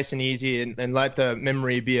really nice and easy and let the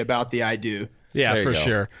memory be about the I do. Yeah, for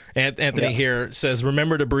sure. Anthony here says,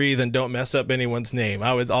 remember to breathe and don't mess up anyone's name.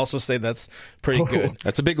 I would also say that's pretty good.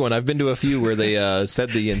 That's a big one. I've been to a few where they said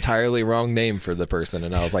the entirely wrong name for the person,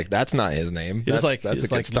 and I was like, that's not his name. That's a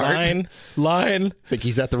good start. Line. I think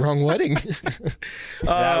he's at the wrong wedding.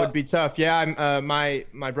 That would be tough. Yeah,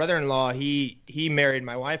 my brother-in-law, he married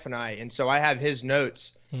my wife and I, and so I have his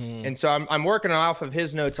notes. And so I'm working off of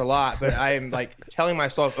his notes a lot, but I am like telling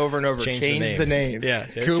myself over and over, change the names. Yeah.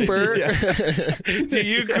 Cooper. Do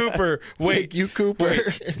you Cooper? Wait. Take you Cooper.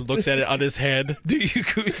 Wait. Looks at it on his head. Do you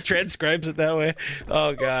transcribes it that way?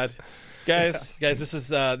 Oh God. Guys, this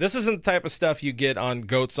isn't the type of stuff you get on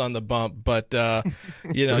Goats on the Bump, but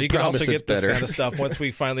you can also get this kind of stuff once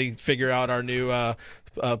we finally figure out our new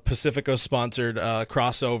Pacifico-sponsored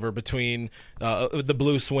crossover between the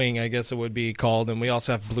Blue Swing, I guess it would be called, and we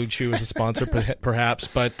also have Blue Chew as a sponsor, perhaps.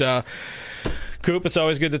 But Coop, it's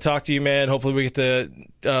always good to talk to you, man. Hopefully we get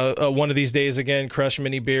to one of these days again crush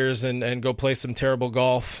mini beers and go play some terrible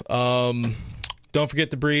golf. Don't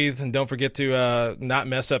forget to breathe, and don't forget to not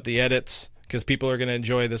mess up the edits, because people are going to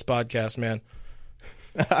enjoy this podcast, man.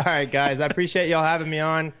 All right, guys. I appreciate y'all having me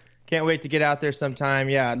on. Can't wait to get out there sometime.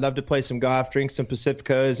 Yeah, I'd love to play some golf, drink some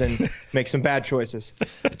Pacificos, and make some bad choices.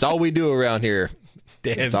 It's all we do around here.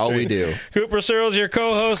 It's all we do. Cooper Surles, your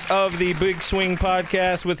co-host of the Big Swing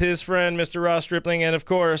podcast with his friend, Mr. Ross Stripling, and, of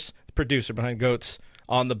course, the producer behind Goats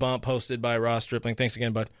on the Bump, hosted by Ross Stripling. Thanks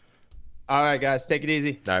again, bud. All right, guys. Take it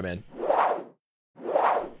easy. All right, man.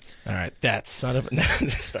 All right, that son of a...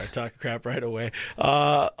 Just start talking crap right away.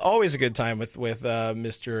 Always a good time with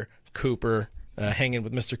Mr. Cooper. hanging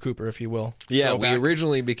with Mr. Cooper, if you will. Yeah, we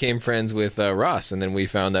originally became friends with Ross, and then we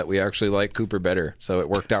found that we actually like Cooper better, so it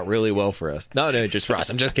worked out really well for us. No, just Ross.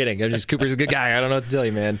 I'm just kidding. Cooper's a good guy. I don't know what to tell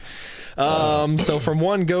you, man. So from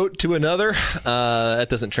one GOAT to another, that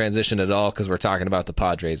doesn't transition at all because we're talking about the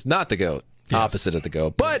Padres, not the GOAT. Yes. Opposite of the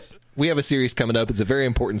GOAT. But we have a series coming up. It's a very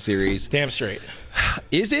important series. Damn straight.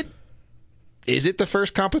 Is it the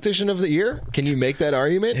first competition of the year? Can you make that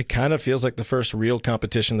argument? It kind of feels like the first real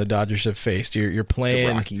competition the Dodgers have faced. You're playing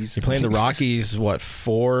the Rockies. You're playing the Rockies. What,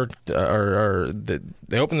 4?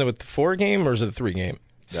 They opened it with the 4 game, or is it a 3 game?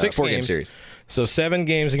 6 4 games. Game series. So 7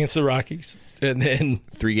 games against the Rockies, and then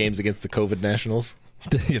 3 games against the COVID Nationals.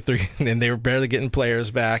 3, and they were barely getting players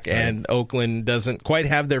back, and Oakland doesn't quite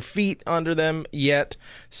have their feet under them yet.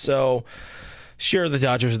 So, sure, the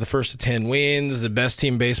Dodgers are the first to 10 wins, the best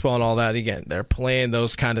team in baseball, and all that. Again, they're playing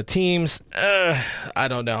those kind of teams. I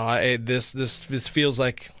don't know. This feels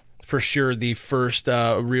like for sure the first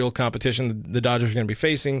real competition the Dodgers are going to be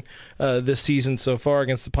facing this season so far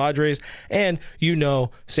against the Padres. And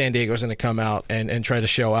San Diego's going to come out and try to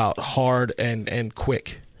show out hard and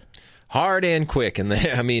quick. Hard and quick. And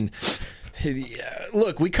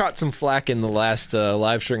look, we caught some flack in the last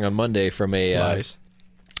live stream on Monday from a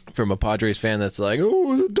Padres fan that's like,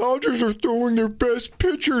 oh, the Dodgers are throwing their best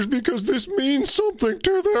pitchers because this means something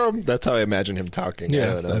to them. That's how I imagine him talking.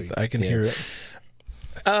 Yeah, I can hear it.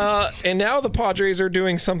 And now the Padres are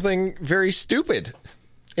doing something very stupid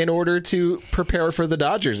in order to prepare for the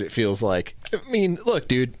Dodgers, it feels like. I mean, look,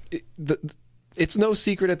 dude, it's no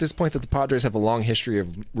secret at this point that the Padres have a long history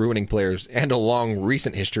of ruining players and a long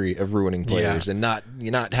recent history of ruining players and not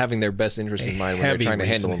having their best interests in mind when they're trying to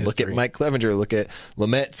handle them. Look at Mike Clevenger, look at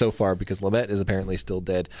Lamet so far, because Lamet is apparently still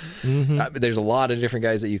dead. Mm-hmm. There's a lot of different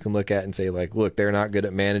guys that you can look at and say, like, look, they're not good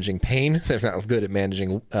at managing pain. They're not good at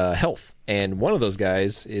managing health. And one of those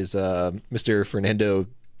guys is Mr. Fernando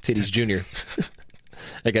Tatis Jr.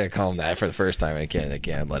 I gotta call him that for the first time. I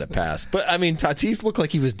can't let it pass. But I mean, Tatis looked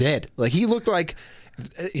like he was dead. Like he looked like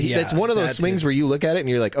that's one of those swings where you look at it and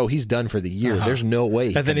you're like, oh, he's done for the year. There's no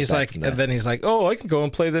way. And then he's like, oh, I can go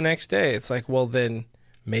and play the next day. It's like, well, then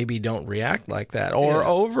maybe don't react like that or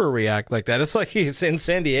overreact like that. It's like he's in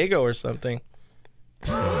San Diego or something.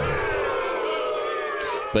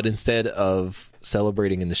 But instead of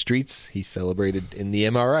celebrating in the streets, he celebrated in the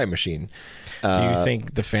MRI machine. Do you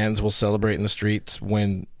think the fans will celebrate in the streets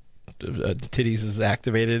when Titties is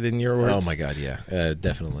activated, in your words? Oh, my God, yeah.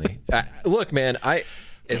 Definitely. Look, man,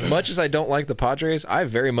 as much as I don't like the Padres, I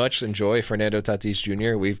very much enjoy Fernando Tatis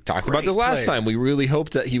Jr. We've talked about this last time. We really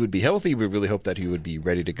hoped that he would be healthy. We really hoped that he would be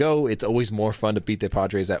ready to go. It's always more fun to beat the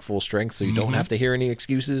Padres at full strength, so you don't have to hear any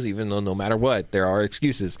excuses, even though no matter what, there are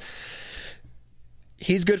excuses.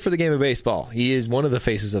 He's good for the game of baseball. He is one of the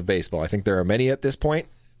faces of baseball. I think there are many at this point.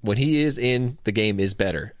 When he is in, the game is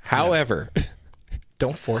better. However,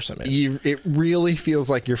 don't force him in. It really feels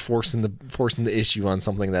like you're forcing the issue on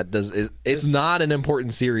something that it's not an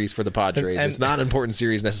important series for the Padres. It's not an important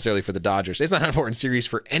series necessarily for the Dodgers. It's not an important series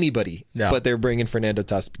for anybody. No. But they're bringing Fernando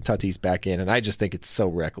Tatis back in, and I just think it's so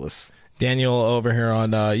reckless. Daniel over here on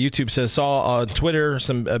YouTube says, saw on Twitter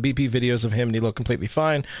some BP videos of him, and he looked completely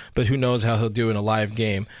fine, but who knows how he'll do in a live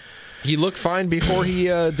game. He looked fine before he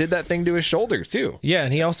did that thing to his shoulder, too. Yeah,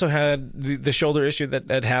 and he also had the shoulder issue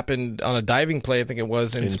that happened on a diving play, I think it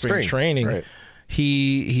was, in spring training. Right.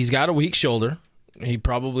 He's got a weak shoulder. He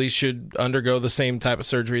probably should undergo the same type of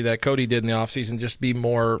surgery that Cody did in the offseason, just be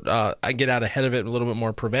more, get out ahead of it, a little bit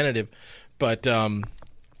more preventative. But,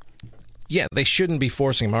 yeah, they shouldn't be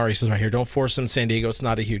forcing him. Ari says right here, don't force him. San Diego, it's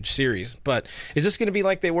not a huge series. But is this going to be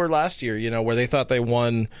like they were last year, where they thought they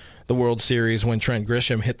won the World Series when Trent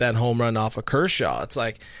Grisham hit that home run off of Kershaw? It's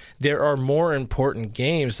like there are more important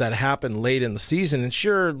games that happen late in the season. And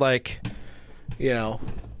sure,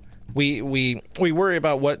 we worry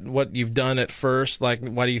about what you've done at first. Like,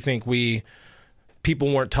 why do you think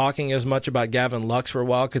people weren't talking as much about Gavin Lux for a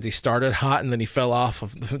while? Because he started hot and then he fell off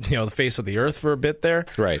of the face of the earth for a bit there.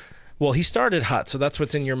 Right. Well, he started hot, so that's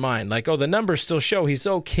what's in your mind. Like, oh, the numbers still show he's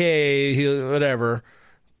okay, whatever.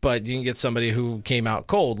 But you can get somebody who came out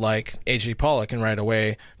cold, like A.J. Pollock, and right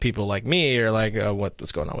away people like me are like,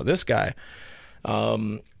 what's going on with this guy?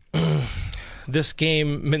 This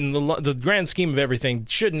game, in the grand scheme of everything,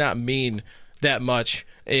 should not mean that much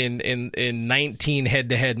in 19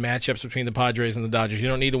 head-to-head matchups between the Padres and the Dodgers. You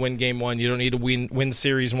don't need to win Game 1. You don't need to win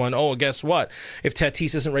Series 1. Oh, guess what? If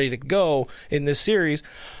Tatis isn't ready to go in this series,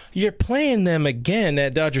 you're playing them again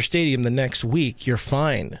at Dodger Stadium the next week. You're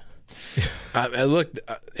fine. Look,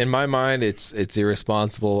 in my mind, it's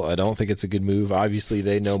irresponsible. I don't think it's a good move. Obviously,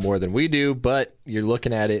 they know more than we do, but you're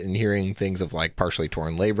looking at it and hearing things of like partially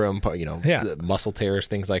torn labrum, the muscle tears,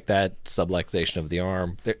 things like that, subluxation of the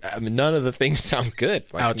arm. None of the things sound good.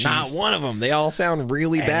 Like, not one of them. They all sound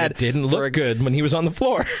really bad. It didn't look good when he was on the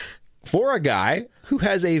floor. For a guy who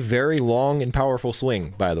has a very long and powerful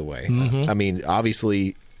swing, by the way.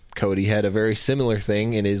 Obviously, Cody had a very similar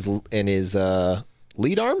thing in his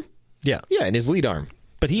lead arm. Yeah, in his lead arm.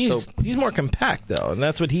 But he's more compact, though, and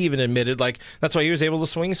that's what he even admitted. Like, that's why he was able to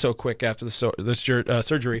swing so quick after the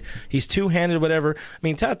surgery. He's two-handed, whatever. I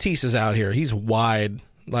mean, Tatis is out here. He's wide.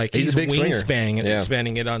 Like, he's a big swinger.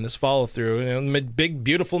 Spanning it on his follow-through. Big,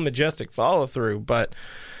 beautiful, majestic follow-through, but...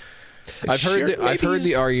 I've heard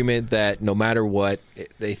the argument that no matter what,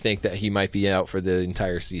 they think that he might be out for the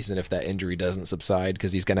entire season if that injury doesn't subside,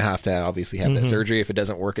 because he's going to have obviously have that surgery if it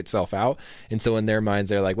doesn't work itself out. And so in their minds,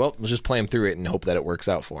 they're like, well, we'll just play him through it and hope that it works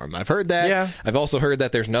out for him. I've heard that. Yeah. I've also heard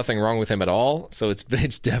that there's nothing wrong with him at all. So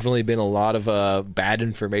it's definitely been a lot of bad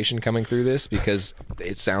information coming through this, because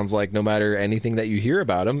it sounds like no matter anything that you hear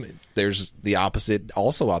about him, there's the opposite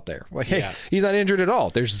also out there. Like, hey, he's not injured at all.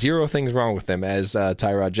 There's zero things wrong with him. As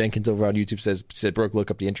Tyrod Jenkins over on YouTube said, Brooke, look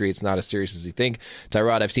up the injury. It's not as serious as you think.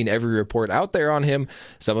 Tyrod, I've seen every report out there on him.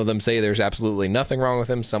 Some of them say there's absolutely nothing wrong with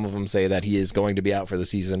him. Some of them say that he is going to be out for the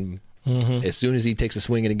season as soon as he takes a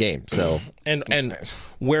swing in a game. So, and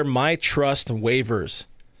where my trust wavers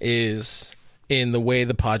is in the way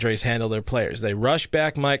the Padres handle their players. They rushed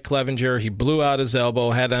back Mike Clevenger. He blew out his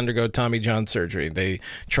elbow, had to undergo Tommy John surgery. They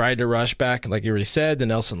tried to rush back, like you already said, the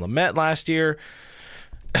Nelson Lamet last year.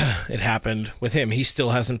 It happened with him. He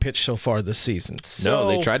still hasn't pitched so far this season. No,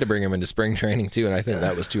 they tried to bring him into spring training too, and I think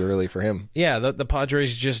that was too early for him. Yeah, the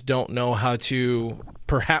Padres just don't know how to.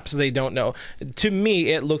 Perhaps they don't know. To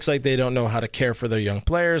me, it looks like they don't know how to care for their young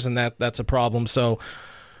players, and that's a problem. So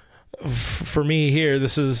for me here,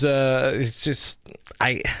 this is it's just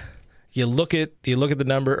you look at the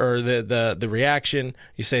number or the reaction.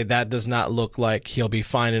 You say that does not look like he'll be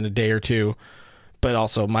fine in a day or two. But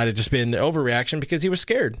also might have just been overreaction because he was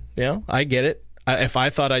scared. I get it. If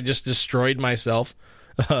I thought I just destroyed myself,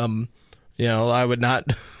 I would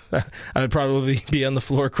not. I would probably be on the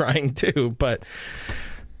floor crying too. But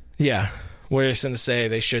yeah, we're just going to say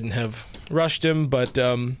they shouldn't have rushed him. But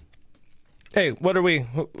hey, what are we?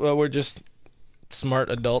 Well, we're just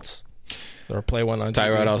smart adults. Or play one on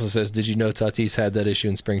Tyrod TV. Also says, did you know Tatis had that issue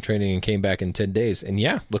in spring training and came back in 10 days? And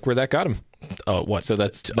yeah, look where that got him. Oh, what? So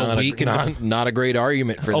that's not a great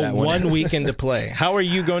argument for that one. 1 weekend to play. How are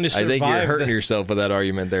you going to survive? I think you're hurting yourself with that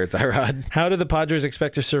argument there, Tyrod. How do the Padres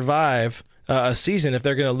expect to survive a season if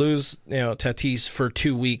they're going to lose Tatis for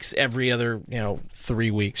 2 weeks every other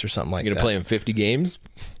 3 weeks or something like that? You're going to play him 50 games?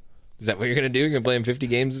 Is that what you're going to do? You're going to play him 50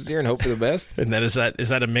 games this year and hope for the best? And then is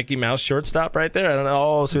that a Mickey Mouse shortstop right there? I don't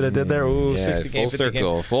know. Oh, see what I did there? Ooh, yeah, 60 games, 50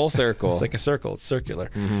 games. Full circle. It's like a circle. It's circular.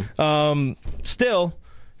 Still,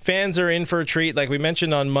 fans are in for a treat. Like we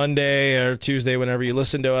mentioned on Monday or Tuesday, whenever you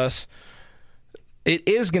listen to us, it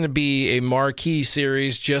is going to be a marquee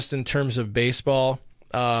series just in terms of baseball.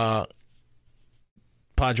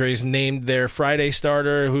 Padres named their Friday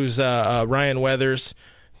starter, who's Ryan Weathers.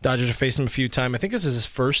 Dodgers have faced him a few times. I think this is his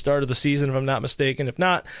first start of the season, if I'm not mistaken. If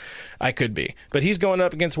not, I could be. But he's going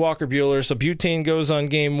up against Walker Buehler. So Butane goes on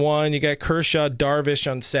game one. You got Kershaw, Darvish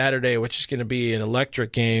on Saturday, which is going to be an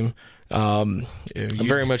electric game. I'm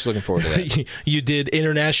very much looking forward to that. You did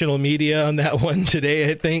international media on that one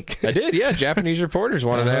today, I think. I did, yeah. Japanese reporters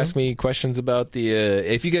wanted to ask me questions about the...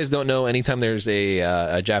 if you guys don't know, anytime there's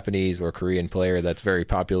a Japanese or Korean player that's very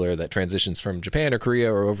popular that transitions from Japan or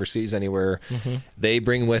Korea or overseas anywhere, they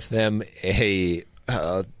bring with them a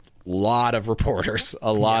lot of reporters,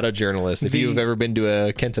 a lot of journalists. If you've ever been to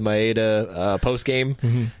a Kenta Maeda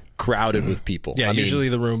post-game... crowded with people. Yeah, usually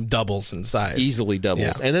the room doubles in size. Easily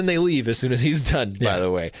doubles. Yeah. And then they leave as soon as he's done, by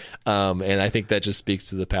the way. And I think that just speaks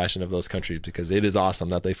to the passion of those countries because it is awesome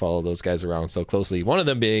that they follow those guys around so closely. One of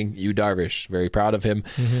them being Yu Darvish. Very proud of him.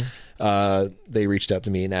 They reached out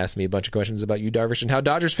to me and asked me a bunch of questions about Yu Darvish and how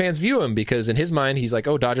Dodgers fans view him because in his mind, he's like,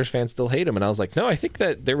 oh, Dodgers fans still hate him. And I was like, no, I think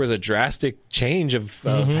that there was a drastic change of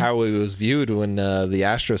how he was viewed when the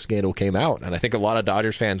Astros scandal came out. And I think a lot of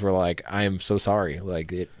Dodgers fans were like, I am so sorry.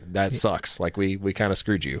 Like, that sucks. Like, we kind of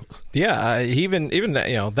screwed you. Yeah, even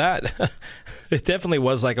that, that it definitely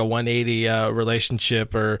was like a 180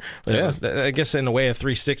 relationship or I guess in a way a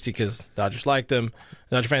 360 because Dodgers liked him.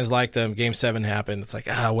 Dodger fans liked him. Game 7 happened. It's like,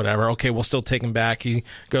 whatever. Okay, we'll still take him back. He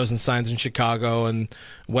goes and signs in Chicago and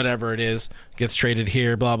whatever it is, gets traded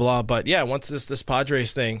here, blah, blah. But, yeah, once this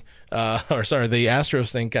Padres thing, the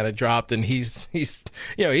Astros thing kind of dropped, and he's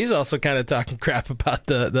also kind of talking crap about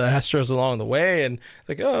the Astros along the way, and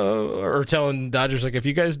like, or telling Dodgers, like, if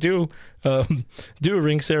you guys do a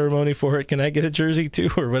ring ceremony for it, can I get a jersey too,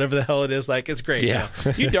 or whatever the hell it is. Like, it's great. Yeah.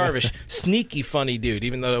 Yu Darvish, sneaky funny dude,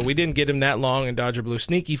 even though we didn't get him that long in Dodger Blue,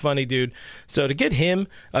 sneaky funny dude. So to get him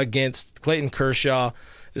against Clayton Kershaw,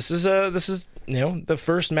 this is the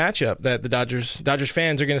first matchup that the Dodgers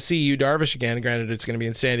fans are going to see Yu Darvish again. Granted, it's going to be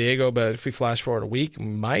in San Diego, but if we flash forward a week, we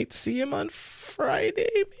might see him on Friday,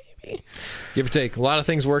 maybe. Give or take. A lot of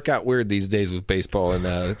things work out weird these days with baseball,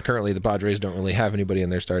 and currently the Padres don't really have anybody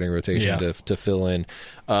in their starting rotation to fill in.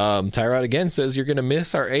 Tyrod again says you're going to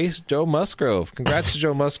miss our ace, Joe Musgrove. Congrats to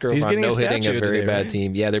Joe Musgrove on no-hitting a very bad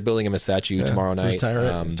team. Yeah, they're building him a statue tomorrow night.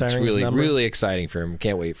 It's really, really exciting for him.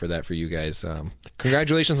 Can't wait for that for you guys.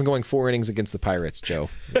 Congratulations on going 4 innings against the Pirates, Joe.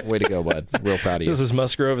 Way to go, bud. Real proud of you. This is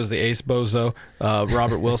Musgrove as the ace bozo.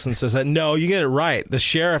 Robert Wilson says that. No, you get it right. The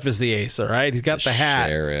sheriff is the ace, all right? He's got the hat.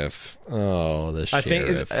 Sheriff. Oh, the sheriff. I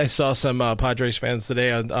think I saw some Padres fans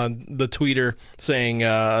today on the Twitter saying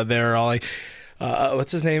they're all like,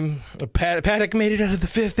 what's his name? Paddock made it out of the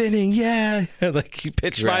 5th inning. Yeah. Like, he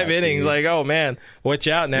pitched 5 innings. Like, oh, man. Watch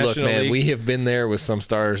out, National League. Look, man, we have been there with some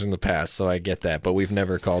starters in the past, so I get that. But we've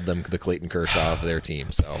never called them the Clayton Kershaw of their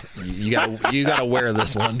team. So you got to wear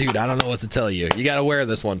this one, dude. I don't know what to tell you. You got to wear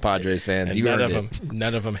this one, Padres fans.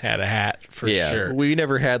 None of them had a hat, for sure. We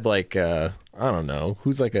never had, like, I don't know.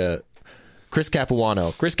 Who's like a... Chris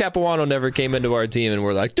Capuano. Chris Capuano never came into our team and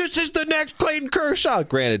we're like, this is the next Clayton Kershaw.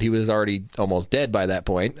 Granted, he was already almost dead by that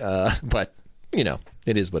point, but,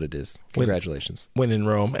 it is what it is. Congratulations. Win in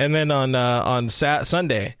Rome. And then on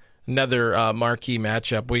Sunday, another marquee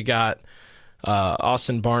matchup. We got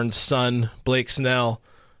Austin Barnes' son, Blake Snell,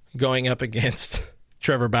 going up against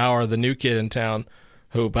Trevor Bauer, the new kid in town.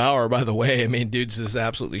 Who Bauer, by the way, I mean, dude's just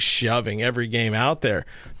absolutely shoving every game out there.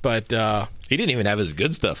 But he didn't even have his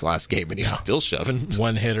good stuff last game, and he's still shoving.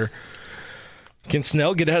 One hitter. Can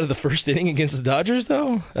Snell get out of the first inning against the Dodgers,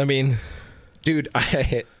 though? I mean, dude,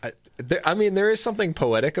 there is something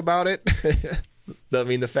poetic about it. I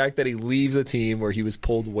mean, the fact that he leaves a team where he was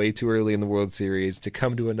pulled way too early in the World Series to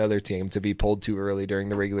come to another team to be pulled too early during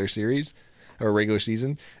the regular series. Or regular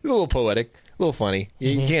season. It's a little poetic, a little funny.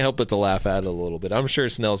 You can't help but to laugh at it a little bit. I'm sure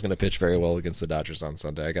Snell's going to pitch very well against the Dodgers on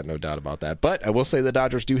Sunday. I got no doubt about that. But I will say the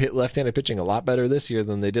Dodgers do hit left-handed pitching a lot better this year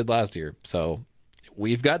than they did last year. So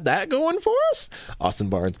we've got that going for us. Austin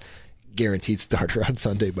Barnes, guaranteed starter on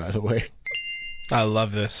Sunday, by the way. I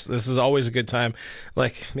love this. This is always a good time.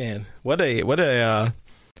 Like, man, what a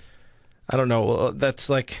I don't know. That's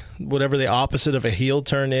like whatever the opposite of a heel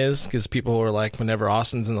turn is, because people are like, whenever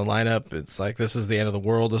Austin's in the lineup, it's like, this is the end of the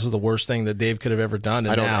world. This is the worst thing that Dave could have ever done.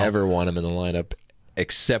 And I don't ever want him in the lineup,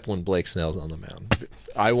 except when Blake Snell's on the mound.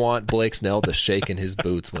 I want Blake Snell to shake in his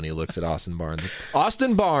boots when he looks at Austin Barnes.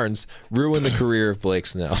 Austin Barnes ruined the career of Blake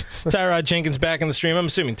Snell. Tyrod Jenkins back in the stream. I'm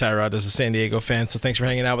assuming Tyrod is a San Diego fan, so thanks for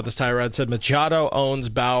hanging out with us. Tyrod said Machado owns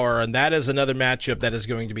Bauer, and that is another matchup that is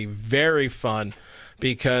going to be very fun.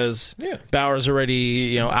 Because Bauer's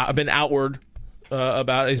already, been outward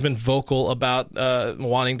about it. He's been vocal about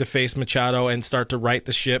wanting to face Machado and start to right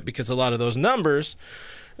the ship, because a lot of those numbers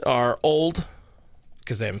are old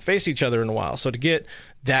because they haven't faced each other in a while. So to get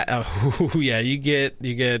that, you get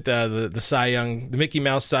the Cy Young, the Mickey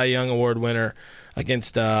Mouse Cy Young Award winner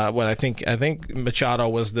against what I think Machado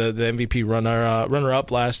was the MVP runner up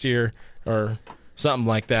last year, or something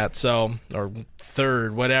like that, so, or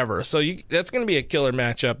third, whatever. So that's going to be a killer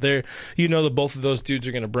matchup there. That both of those dudes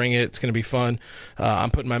are going to bring it. It's going to be fun.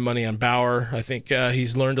 I'm putting my money on Bauer. I think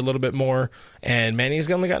he's learned a little bit more, and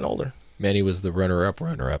Manny's only gotten older. Manny was the runner-up.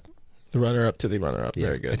 The runner-up to the runner-up. Yeah,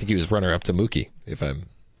 very good. I think he was runner-up to Mookie, if I'm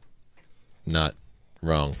not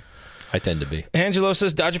wrong. I tend to be. Angelo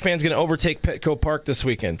says Dodger fans going to overtake Petco Park this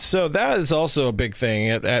weekend. So that is also a big thing.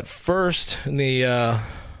 At first, in the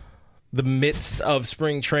midst of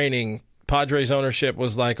spring training, Padres ownership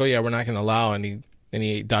was like, oh yeah, we're not going to allow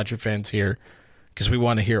any Dodger fans here because we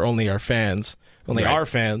want to hear only our fans, our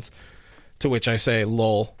fans, to which I say,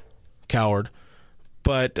 lol, coward.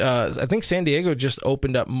 But I think San Diego just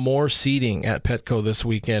opened up more seating at Petco this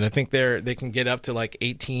weekend. I think they can get up to like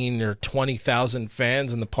 18 or 20,000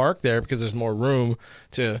 fans in the park there because there's more room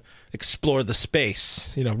to explore the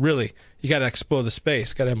space. Really, you got to explore the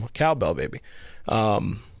space. Got to have more cowbell, baby.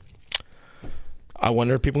 I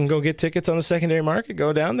wonder if people can go get tickets on the secondary market.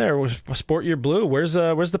 Go down there, sport your blue. Where's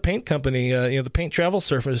the paint company? The paint travel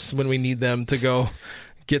surface when we need them to go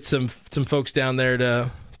get some folks down there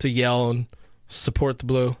to yell and support the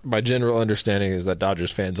blue. My general understanding is that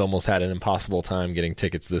Dodgers fans almost had an impossible time getting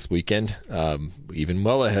tickets this weekend. Even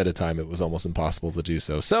well ahead of time, it was almost impossible to do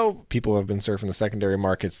so. So people have been surfing the secondary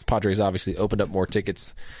markets. The Padres obviously opened up more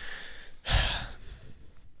tickets.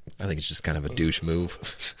 I think it's just kind of a douche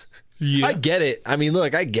move. Yeah. I get it. I mean,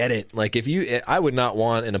 look, I get it. Like, I would not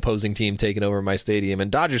want an opposing team taking over my stadium,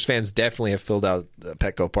 and Dodgers fans definitely have filled out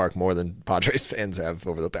Petco Park more than Padres fans have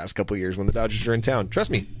over the past couple of years when the Dodgers are in town. Trust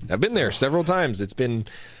me, I've been there several times. It's been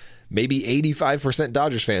maybe 85%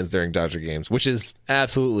 Dodgers fans during Dodger games, which is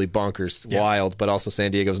absolutely bonkers, wild, but also San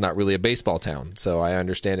Diego's not really a baseball town, so I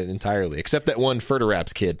understand it entirely, except that one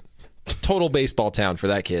Fertiraps kid. Total baseball town for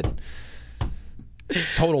that kid.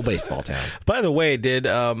 Total baseball town. By the way, I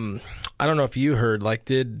don't know if you heard,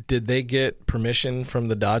 did they get permission from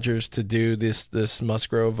the Dodgers to do this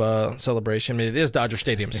Musgrove celebration? I mean, it is Dodger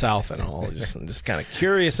Stadium South and all. I'm just kind of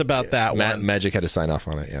curious about that one. Magic had to sign off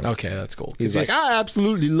on it, yeah. Okay, that's cool. He's like, I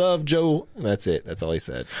absolutely love Joe. That's it. That's all he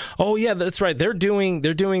said. Oh, yeah, that's right. They're doing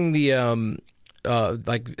the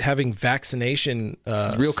having vaccination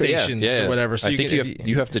stations or whatever. So I think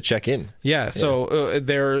you have to check in. Yeah. So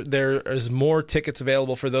there is more tickets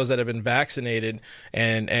available for those that have been vaccinated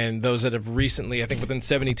and those that have recently, I think within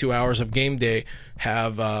 72 hours of game day,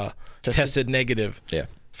 have tested negative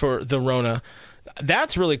for the Rona.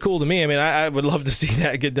 That's really cool to me. I mean, I would love to see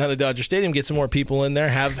that get done at Dodger Stadium. Get some more people in there.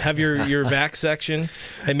 Have your vac section,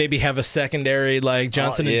 and maybe have a secondary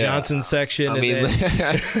Johnson and Johnson section. I mean,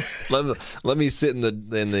 let me sit in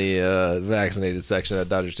the vaccinated section at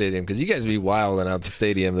Dodger Stadium, because you guys be wilding out the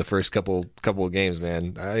stadium the first couple of games,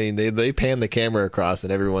 man. I mean, they pan the camera across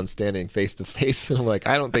and everyone's standing face to face. And I'm like,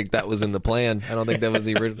 I don't think that was in the plan. I don't think that was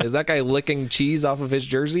the original. Is that guy licking cheese off of his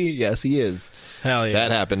jersey? Yes, he is. Hell yeah,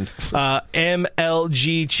 that happened.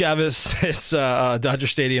 LG Chavez. It's Dodger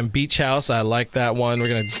Stadium Beach House. I like that one. We're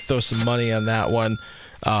going to throw some money on that one.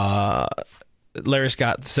 Larry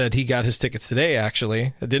Scott said he got his tickets today,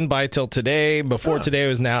 actually. I didn't buy it till today. Before today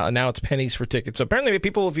was now it's pennies for tickets. So apparently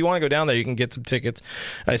people, if you want to go down there, you can get some tickets.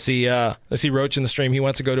 I see Roach in the stream. He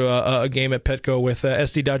wants to go to a game at Petco with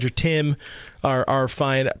SD Dodger Tim, our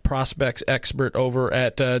fine prospects expert over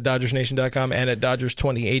at DodgersNation.com and at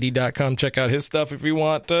Dodgers2080.com. Check out his stuff if you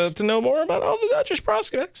want to know more about all the Dodgers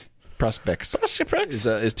prospects.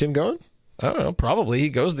 Is Tim going? I don't know. Probably he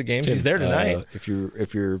goes to games. Tim, he's there tonight. If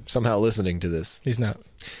you're somehow listening to this, he's not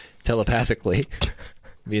telepathically.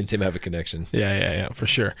 Me and Tim have a connection. Yeah, for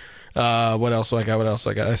sure. What else do I got? I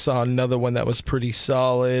saw another one that was pretty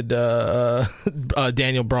solid.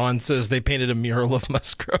 Daniel Braun says they painted a mural of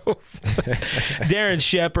Musgrove. Darren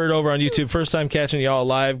Shepard over on YouTube. First time catching y'all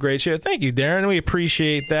live. Great show. Thank you, Darren. We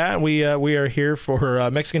appreciate that. We are here for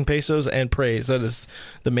Mexican pesos and praise. That is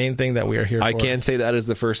the main thing that we are here for. I can say that is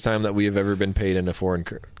the first time that we have ever been paid in a foreign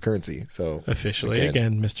currency. So officially,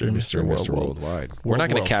 again, Mr. Worldwide. We're not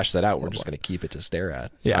going to cash that out. We're just going to keep it to stare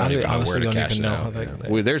at. Yeah, I honestly don't even know.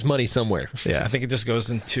 There's money somewhere. Yeah, I think it just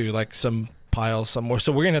goes into some pile somewhere.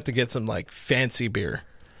 So we're gonna have to get some fancy beer.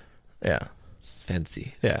 Yeah,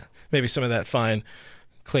 fancy. Yeah, maybe some of that fine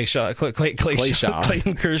Clayton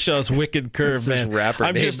Kershaw's Wicked Curve, man.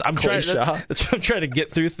 I'm trying to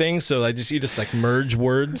get through things, so you just merge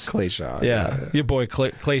words. Clayshaw. Yeah, your boy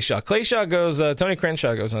Clayshaw. Clayshaw goes. Tony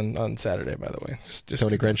Crenshaw goes on Saturday, by the way. Just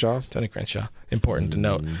Tony Crenshaw. Tony Crenshaw. Important to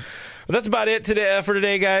note. But that's about it for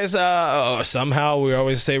today, guys. Somehow we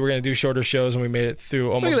always say we're going to do shorter shows, and we made it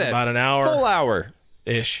through almost about an hour. Full hour.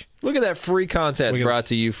 Ish. Look at that free content brought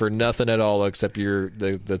to you for nothing at all except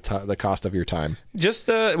the cost of your time. Just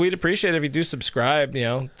we'd appreciate it if you do subscribe.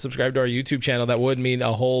 Subscribe to our YouTube channel. That would mean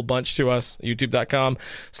a whole bunch to us.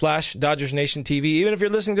 YouTube.com/DodgersNationTV. Even if you're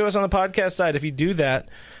listening to us on the podcast side, if you do that,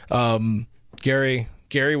 Gary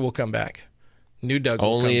will come back. New Doug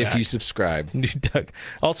will only come if back. You subscribe. New Doug.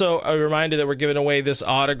 Also, a reminder that we're giving away this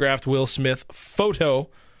autographed Will Smith photo,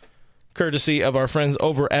 courtesy of our friends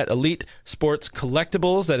over at Elite Sports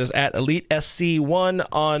Collectibles. That is at Elite SC1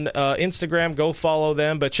 on Instagram. Go follow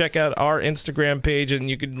them, but check out our Instagram page, and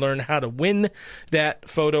you can learn how to win that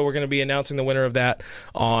photo. We're going to be announcing the winner of that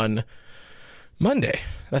on Monday.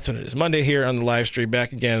 That's what it is. Monday here on the live stream.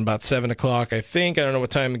 Back again about 7 o'clock, I think. I don't know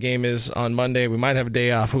what time the game is on Monday. We might have a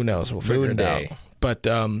day off. Who knows? We'll figure it out. But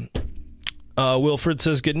Wilfred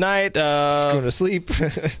says good night. Just going to sleep.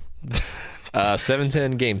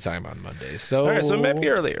 7:10 game time on Monday. So, all right, so maybe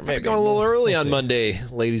earlier. Maybe going a little early on Monday,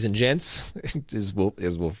 ladies and gents. Is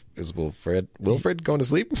Wilfred going to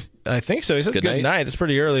sleep? I think so. He said good night. It's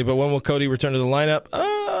pretty early, but when will Cody return to the lineup?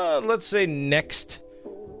 Let's say next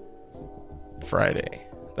Friday.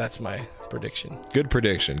 That's my prediction. Good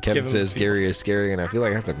prediction. Kevin says Gary is scary, and I feel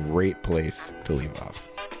like that's a great place to leave off.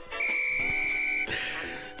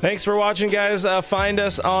 Thanks for watching, guys. Find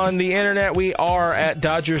us on the internet. We are at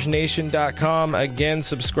DodgersNation.com. Again,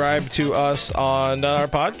 subscribe to us on our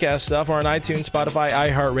podcast stuff. We're on iTunes, Spotify,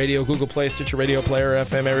 iHeartRadio, Google Play, Stitcher Radio, Player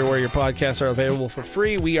FM, everywhere your podcasts are available for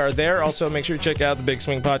free. We are there. Also, make sure you check out the Big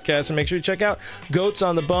Swing Podcast, and make sure you check out Goats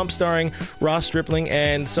on the Bump, starring Ross Stripling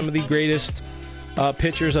and some of the greatest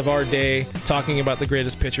pitchers of our day, talking about the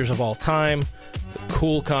greatest pitchers of all time. It's a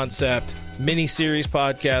cool concept. Mini-series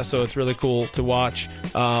podcast, so it's really cool to watch.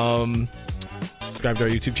 Subscribe to our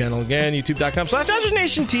YouTube channel again,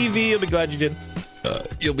 youtube.com/DodgersNationTV. You'll be glad you did.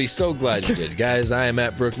 You'll be so glad you did. Guys, I am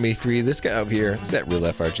at BrookMe3. This guy up here is at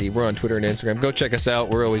RealFRG. We're on Twitter and Instagram. Go check us out.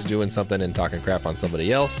 We're always doing something and talking crap on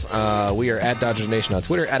somebody else. We are at Dodgers Nation on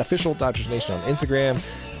Twitter, at official Dodgers Nation on Instagram.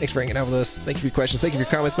 Thanks for hanging out with us. Thank you for your questions. Thank you for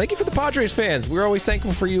your comments. Thank you for the Padres fans. We're always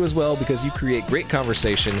thankful for you as well because you create great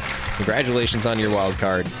conversation. Congratulations on your wild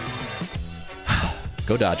card.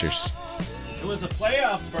 Go Dodgers. It was a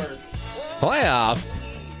playoff berth. Playoff?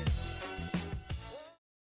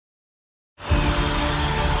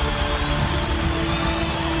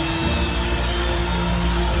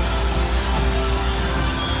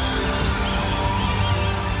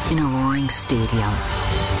 In a roaring stadium,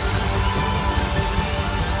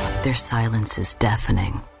 their silence is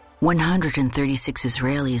deafening. 136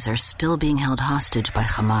 Israelis are still being held hostage by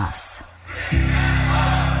Hamas.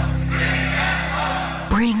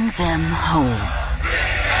 Bring them home.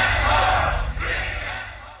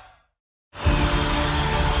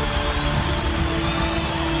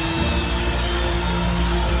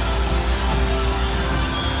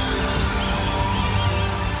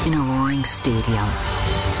 In a roaring stadium,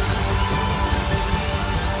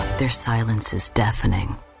 their silence is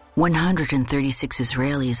deafening. 136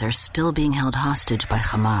 Israelis are still being held hostage by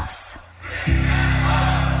Hamas.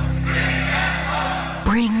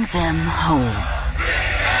 Bring them home.